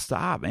maybe you'll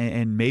stop,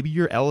 and maybe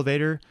your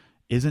elevator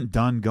isn't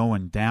done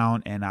going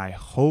down. And I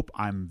hope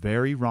I'm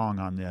very wrong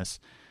on this.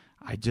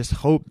 I just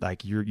hope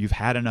like you've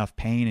had enough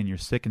pain and you're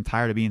sick and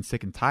tired of being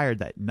sick and tired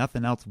that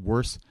nothing else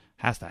worse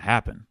has to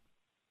happen.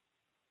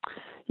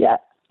 Yeah.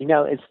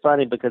 It's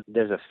funny because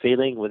there's a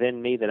feeling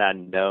within me that I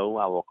know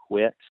I will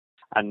quit.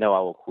 I know I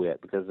will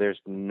quit because there's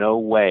no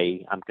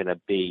way I'm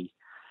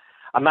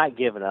not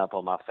giving up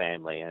on my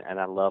family. And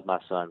I love my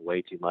son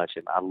way too much.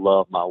 And I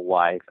love my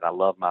wife, and I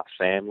love my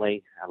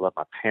family. I love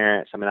my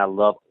parents. I mean,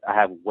 I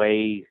have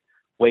way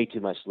too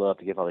much love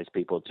to give all these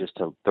people just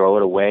to throw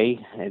it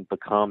away and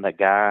become that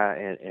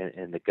guy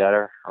in the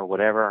gutter or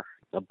whatever,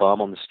 a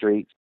bum on the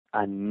street.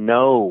 I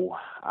know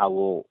I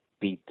will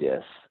beat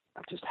this.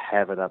 I'm just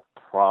having a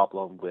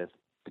problem with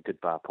the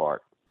goodbye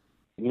part.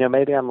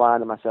 Maybe I'm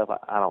lying to myself.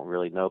 I don't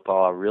really know,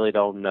 Paul. I really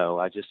don't know.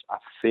 I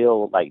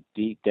feel like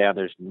deep down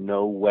there's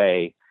no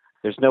way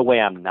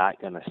I'm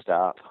not going to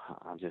stop.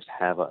 I'm just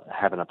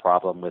having a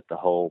problem with the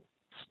whole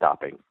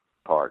stopping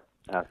part.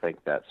 I think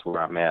that's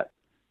where I'm at.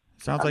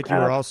 Sounds like you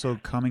were also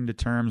coming to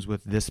terms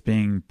with this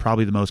being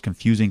probably the most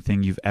confusing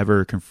thing you've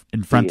ever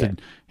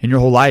confronted in your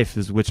whole life,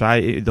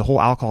 the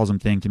whole alcoholism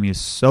thing to me is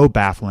so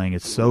baffling.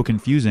 It's so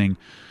confusing.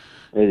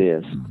 It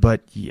is.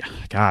 But yeah,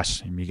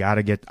 gosh, you got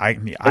to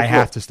I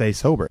have to stay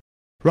sober.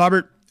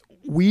 Robert,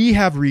 we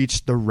have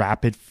reached the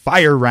rapid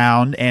fire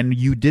round, and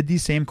you did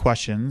these same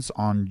questions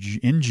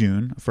in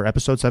June for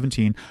episode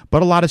 17,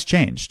 but a lot has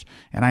changed.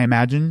 And I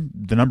imagine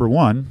the number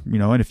one,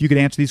 and if you could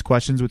answer these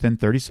questions within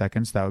 30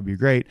 seconds, that would be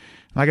great.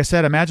 Like I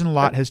said, imagine a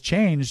lot has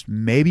changed,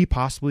 maybe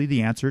possibly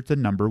the answer to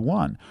number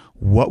one.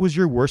 What was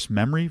your worst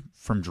memory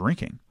from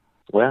drinking?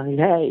 Well,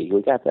 hey,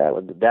 we got that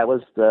one. That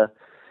was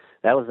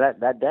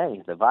that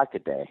day, the vodka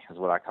day is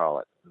what I call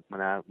it.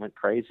 When I went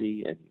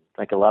crazy and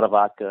drank a lot of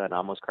vodka and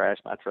almost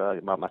crashed my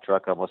truck. My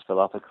truck almost fell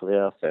off a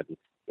cliff,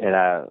 and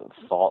I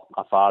fought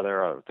my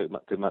father or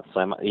threw my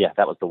son. Yeah,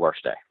 that was the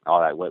worst day.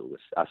 I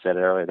said it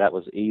earlier. That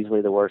was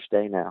easily the worst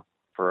day now.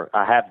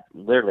 I have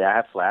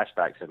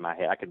flashbacks in my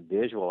head. I can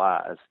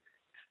visualize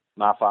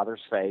my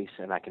father's face,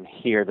 and I can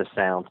hear the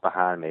sounds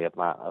behind me of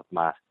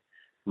my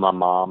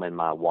mom and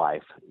my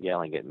wife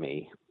yelling at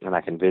me, and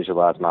I can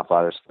visualize my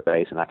father's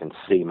face, and I can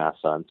see my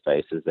son's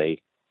face as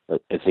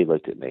he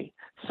looked at me.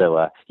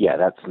 So,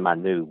 that's my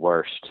new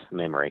worst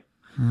memory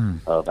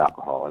of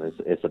alcohol, and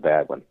it's a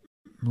bad one.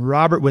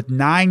 Robert, with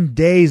 9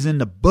 days in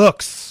the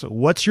books,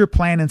 what's your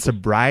plan in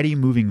sobriety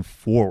moving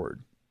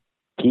forward?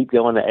 Keep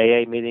going to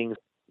AA meetings,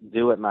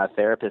 do what my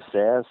therapist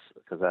says,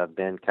 because I've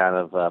been kind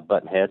of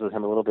butting heads with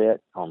him a little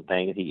bit on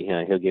things.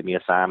 He'll give me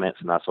assignments,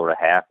 and I sort of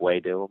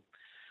halfway do them.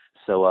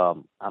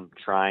 So I'm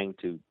trying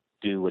to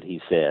do what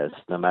he says,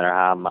 no matter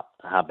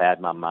how bad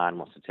my mind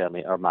wants to tell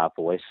me, or my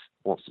voice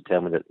wants to tell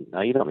me that,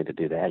 no, you don't need to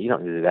do that. You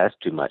don't need to do that. That's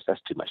too much.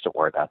 That's too much. Don't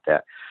worry about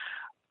that.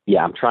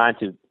 Yeah, I'm trying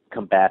to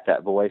combat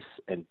that voice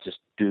and just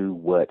do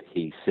what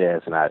he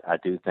says. And I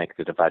do think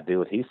that if I do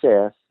what he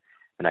says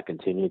and I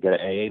continue to go to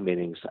AA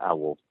meetings, I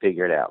will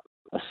figure it out.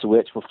 A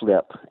switch will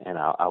flip, and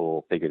I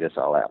will figure this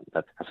all out.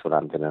 That's what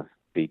I'm going to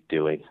be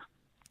doing.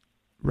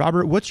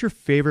 Robert, what's your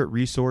favorite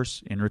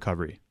resource in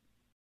recovery?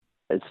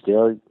 It's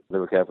still the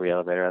recovery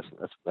elevator.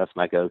 That's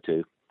my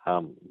go-to.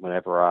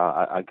 Whenever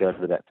I go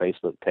to that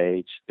Facebook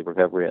page, the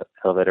recovery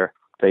elevator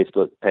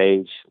Facebook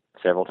page,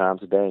 several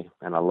times a day,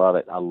 and I love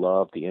it. I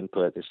love the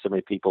input. There's so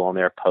many people on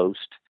there post,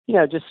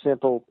 just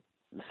simple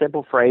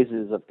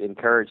phrases of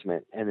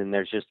encouragement, and then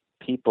there's just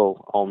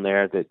people on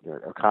there that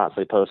are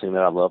constantly posting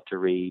that I love to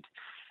read,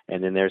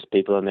 and then there's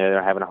people in there that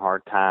are having a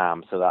hard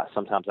time. So that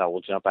sometimes I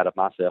will jump out of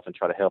myself and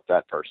try to help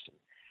that person.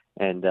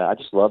 And I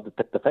just love the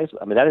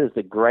Facebook. I mean, that is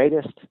the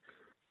greatest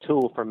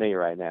tool for me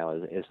right now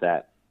is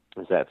that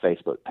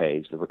Facebook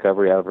page, the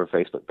Recovery Over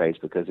Facebook page,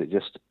 because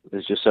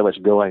there's just so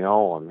much going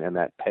on in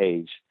that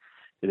page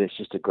that it's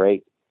just a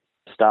great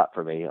stop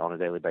for me on a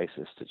daily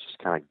basis to just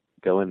kind of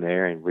go in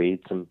there and read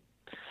some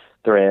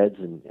threads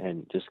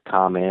and just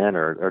comment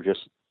or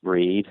just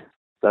read.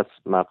 That's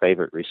my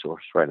favorite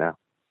resource right now.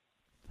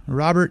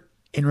 Robert,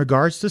 in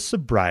regards to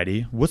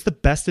sobriety, what's the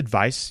best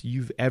advice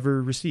you've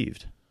ever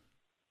received?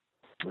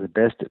 The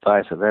best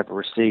advice I've ever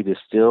received is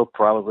still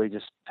probably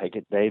just take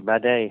it day by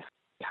day.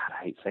 God,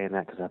 I hate saying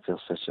that because I feel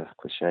such a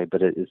cliche,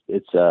 but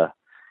it's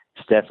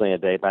definitely a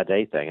day by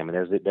day thing. I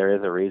mean, there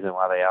is a reason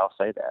why they all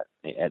say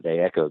that. They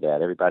echo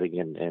that. Everybody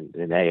in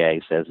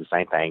AA says the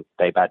same thing,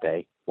 day by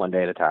day, one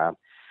day at a time.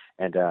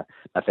 And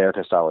my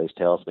therapist always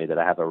tells me that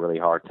I have a really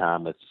hard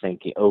time with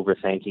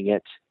overthinking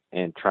it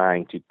and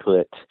trying to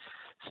put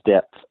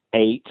step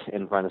 8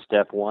 in front of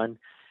step 1.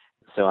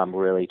 So I'm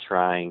really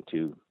trying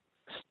to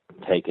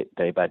take it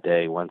day by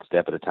day, one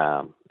step at a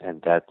time.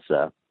 And that's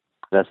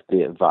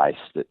the advice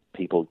that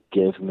people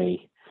give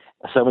me.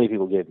 So many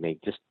people give me,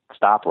 just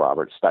stop,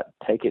 Robert.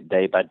 Take it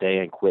day by day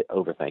and quit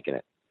overthinking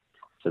it.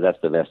 So that's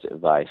the best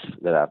advice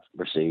that I've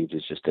received,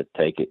 is just to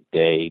take it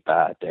day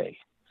by day.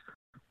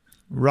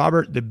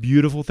 Robert, the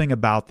beautiful thing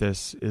about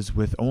this is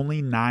with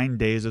only 9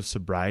 days of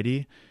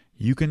sobriety,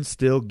 you can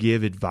still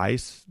give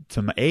advice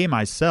to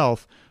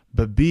myself,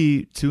 but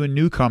B, to a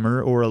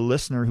newcomer or a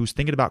listener who's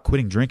thinking about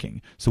quitting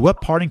drinking. So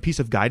what parting piece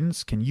of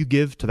guidance can you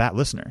give to that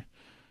listener?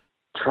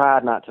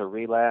 Try not to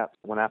relapse.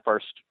 When I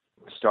first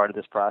started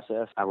this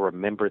process, I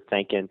remember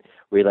thinking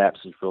relapse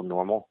is real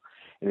normal,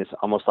 and it's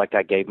almost like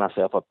I gave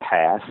myself a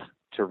pass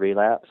to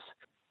relapse.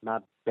 My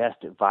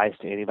best advice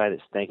to anybody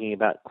that's thinking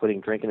about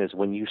quitting drinking is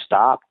when you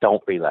stop,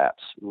 don't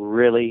relapse.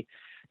 Really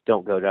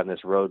don't go down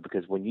this road,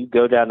 because when you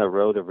go down the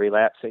road of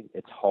relapsing,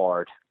 it's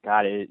hard.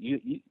 God,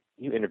 you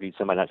interviewed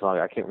somebody not too long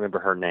ago. I can't remember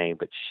her name,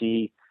 but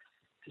she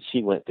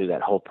went through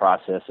that whole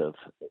process of,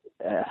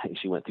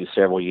 she went through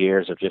several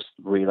years of just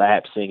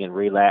relapsing,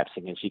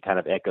 and she kind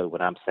of echoed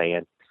what I'm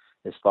saying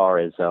as far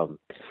as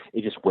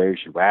it just wears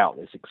you out.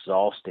 It's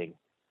exhausting.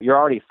 You're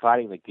already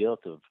fighting the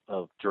guilt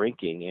of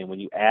drinking, and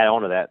when you add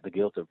on to that the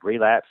guilt of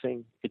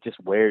relapsing, it just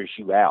wears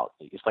you out.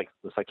 It's like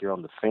you're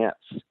on the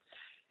fence.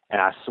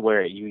 And I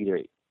swear, you either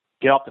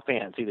get off the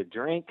fence, either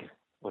drink,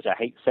 which I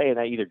hate saying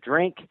that, either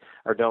drink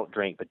or don't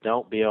drink, but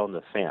don't be on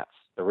the fence.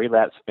 The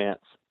relapse fence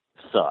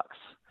sucks.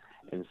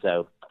 And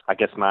so I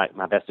guess my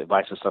best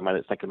advice to somebody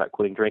that's thinking about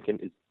quitting drinking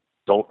is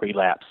don't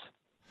relapse.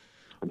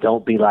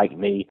 Don't be like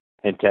me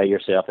and tell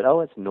yourself that,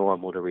 it's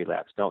normal to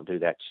relapse. Don't do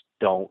that. Just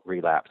don't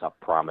relapse. I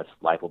promise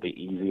life will be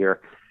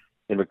easier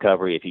in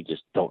recovery if you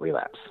just don't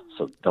relapse.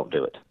 So don't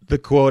do it. The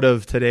quote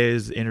of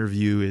today's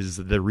interview is,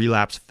 the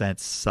relapse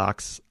fence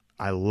sucks.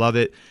 I love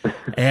it.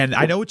 And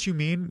I know what you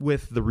mean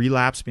with the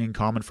relapse being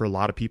common for a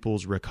lot of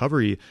people's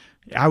recovery.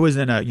 I was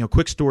in a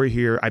quick story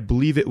here. I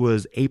believe it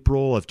was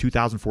April of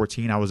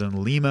 2014. I was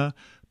in Lima,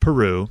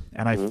 Peru,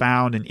 and I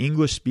found an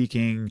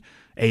English-speaking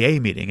AA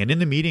meeting. And in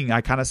the meeting,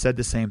 I kind of said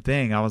the same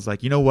thing. I was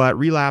like, you know what?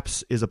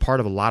 Relapse is a part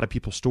of a lot of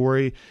people's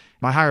story.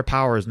 My higher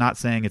power is not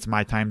saying it's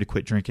my time to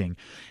quit drinking.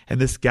 And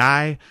this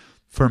guy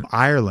from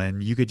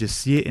Ireland, you could just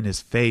see it in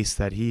his face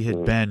that he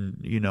had been,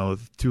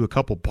 through a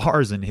couple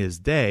bars in his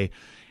day.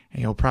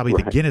 Probably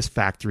the Guinness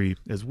factory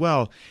as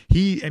well.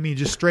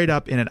 Just straight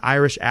up in an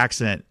Irish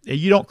accent.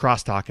 You don't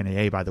crosstalk in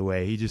AA, by the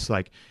way. He's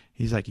like,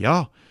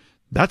 yo,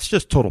 that's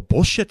just total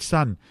bullshit,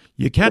 son.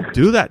 You can't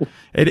do that.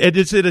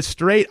 It's in a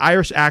straight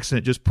Irish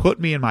accent. Just put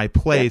me in my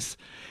place.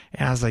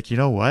 And I was like, you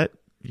know what?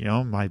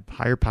 My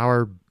higher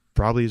power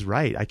probably is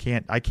right. I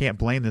can't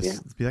blame this. Yeah.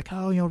 Be like,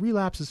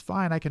 relapse is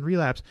fine. I can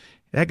relapse.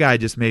 That guy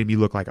just made me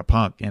look like a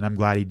punk, and I'm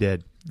glad he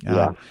did.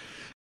 Yeah.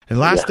 And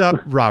last up,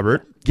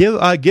 Robert,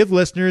 give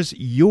listeners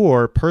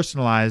your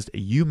personalized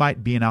 "you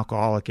might be an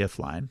alcoholic if"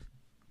 line.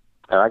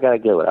 I got to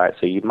go. All right,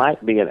 so you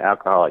might be an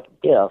alcoholic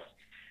if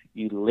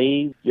you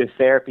leave your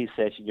therapy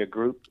session, your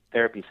group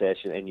therapy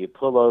session, and you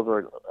pull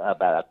over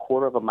about a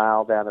quarter of a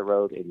mile down the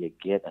road and you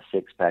get a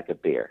 6-pack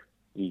of beer.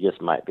 You just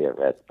might be I'm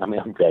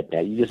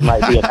redneck. You just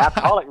might be an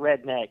alcoholic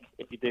redneck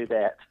if you do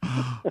that.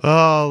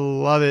 Oh,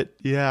 love it.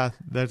 Yeah,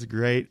 that's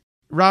great.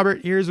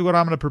 Robert, here's what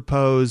I'm going to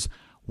propose.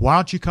 Why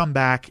don't you come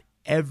back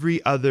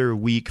every other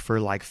week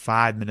for like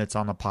 5 minutes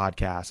on the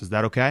podcast? Is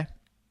that okay?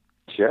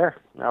 Sure.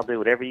 I'll do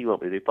whatever you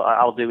want me to do.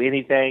 I'll do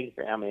anything.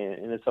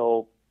 In this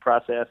whole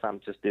process,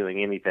 I'm just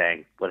doing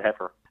anything,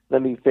 whatever.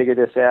 Let me figure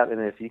this out,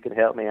 and if you can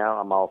help me out,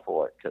 I'm all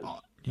for it, because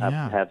I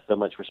have so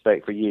much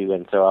respect for you,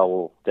 and so I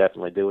will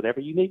definitely do whatever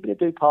you need me to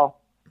do, Paul.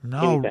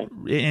 No,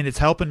 and it's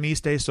helping me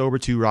stay sober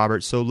too,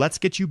 Robert. So let's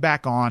get you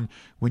back on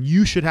when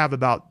you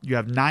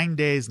have 9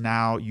 days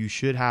now. You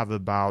should have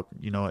about,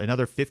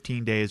 another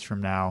 15 days from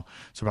now.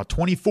 So about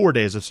 24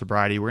 days of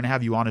sobriety. We're going to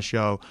have you on a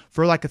show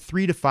for like a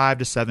 3 to 5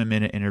 to 7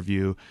 minute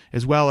interview,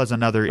 as well as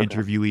another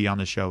interviewee on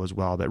the show as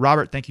well. But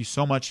Robert, thank you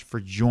so much for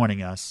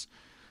joining us.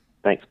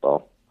 Thanks,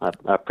 Paul. I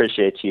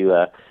appreciate you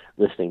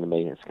listening to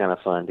me. It's kind of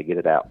fun to get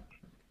it out.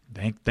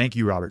 Thank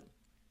you, Robert.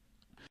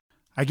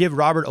 I give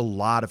Robert a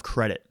lot of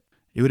credit.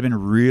 It would have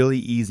been really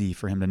easy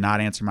for him to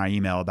not answer my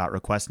email about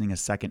requesting a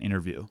second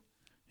interview.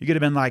 He could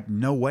have been like,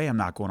 no way I'm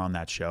not going on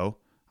that show.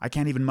 I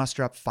can't even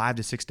muster up 5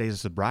 to 6 days of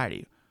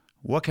sobriety.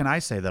 What can I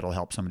say that'll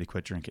help somebody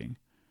quit drinking?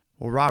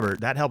 Well, Robert,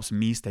 that helps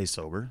me stay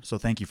sober, so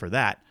thank you for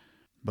that.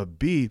 But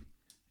B,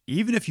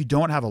 even if you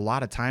don't have a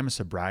lot of time of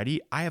sobriety,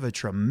 I have a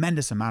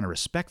tremendous amount of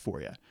respect for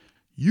you.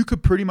 You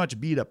could pretty much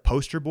be the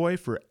poster boy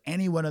for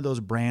any one of those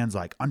brands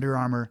like Under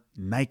Armour,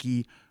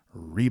 Nike,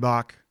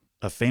 Reebok,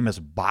 a famous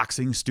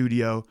boxing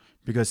studio,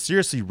 because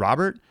seriously,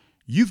 Robert,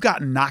 you've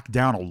gotten knocked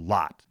down a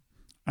lot.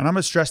 And I'm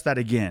going to stress that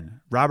again.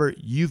 Robert,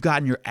 you've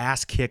gotten your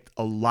ass kicked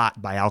a lot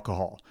by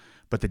alcohol.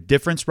 But the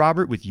difference,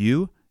 Robert, with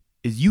you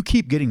is you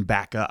keep getting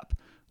back up.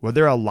 Well,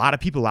 there are a lot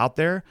of people out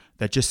there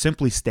that just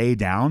simply stay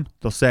down.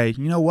 They'll say,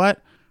 you know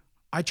what?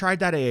 I tried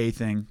that AA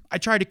thing. I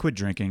tried to quit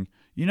drinking.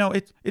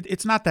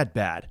 It's not that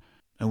bad.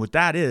 And what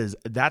that is,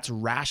 that's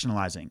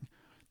rationalizing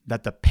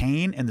that the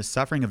pain and the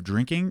suffering of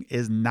drinking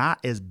is not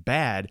as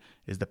bad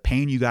as the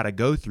pain you got to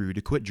go through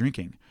to quit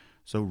drinking.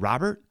 So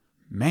Robert,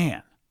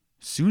 man,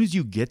 as soon as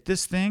you get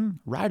this thing,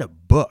 write a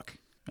book.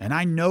 And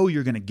I know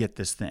you're going to get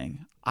this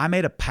thing. I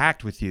made a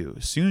pact with you.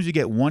 As soon as you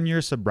get 1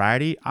 year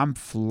sobriety, I'm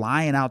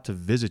flying out to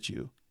visit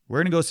you. We're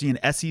going to go see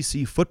an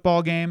SEC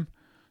football game,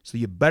 so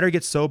you better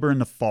get sober in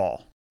the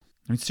fall.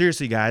 I mean,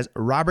 seriously, guys,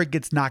 Robert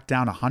gets knocked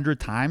down 100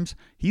 times.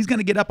 He's going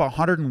to get up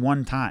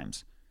 101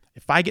 times.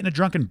 If I get in a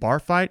drunken bar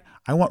fight,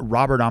 I want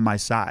Robert on my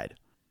side.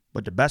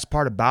 But the best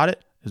part about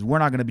it is we're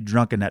not going to be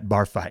drunk in that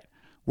bar fight.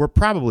 We're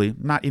probably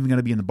not even going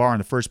to be in the bar in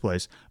the first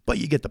place, but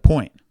you get the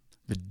point.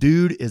 The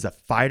dude is a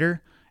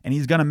fighter, and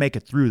he's going to make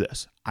it through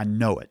this. I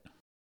know it.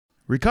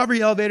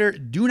 Recovery Elevator,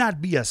 do not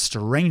be a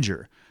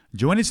stranger.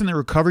 Join us in the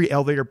Recovery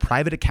Elevator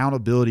Private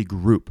Accountability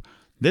Group.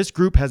 This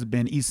group has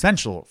been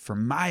essential for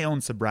my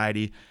own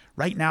sobriety.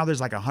 Right now,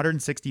 there's like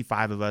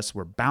 165 of us.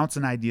 We're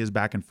bouncing ideas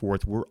back and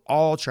forth. We're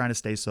all trying to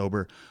stay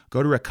sober.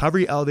 Go to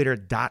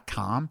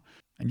recoveryelevator.com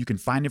and you can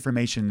find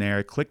information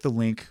there. Click the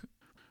link,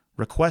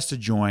 request to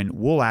join.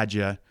 We'll add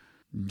you.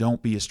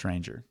 Don't be a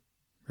stranger.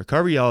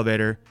 Recovery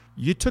Elevator,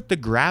 you took the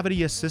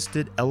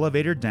gravity-assisted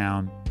elevator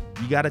down.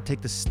 You got to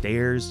take the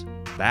stairs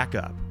back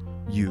up.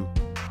 You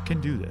can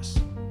do this.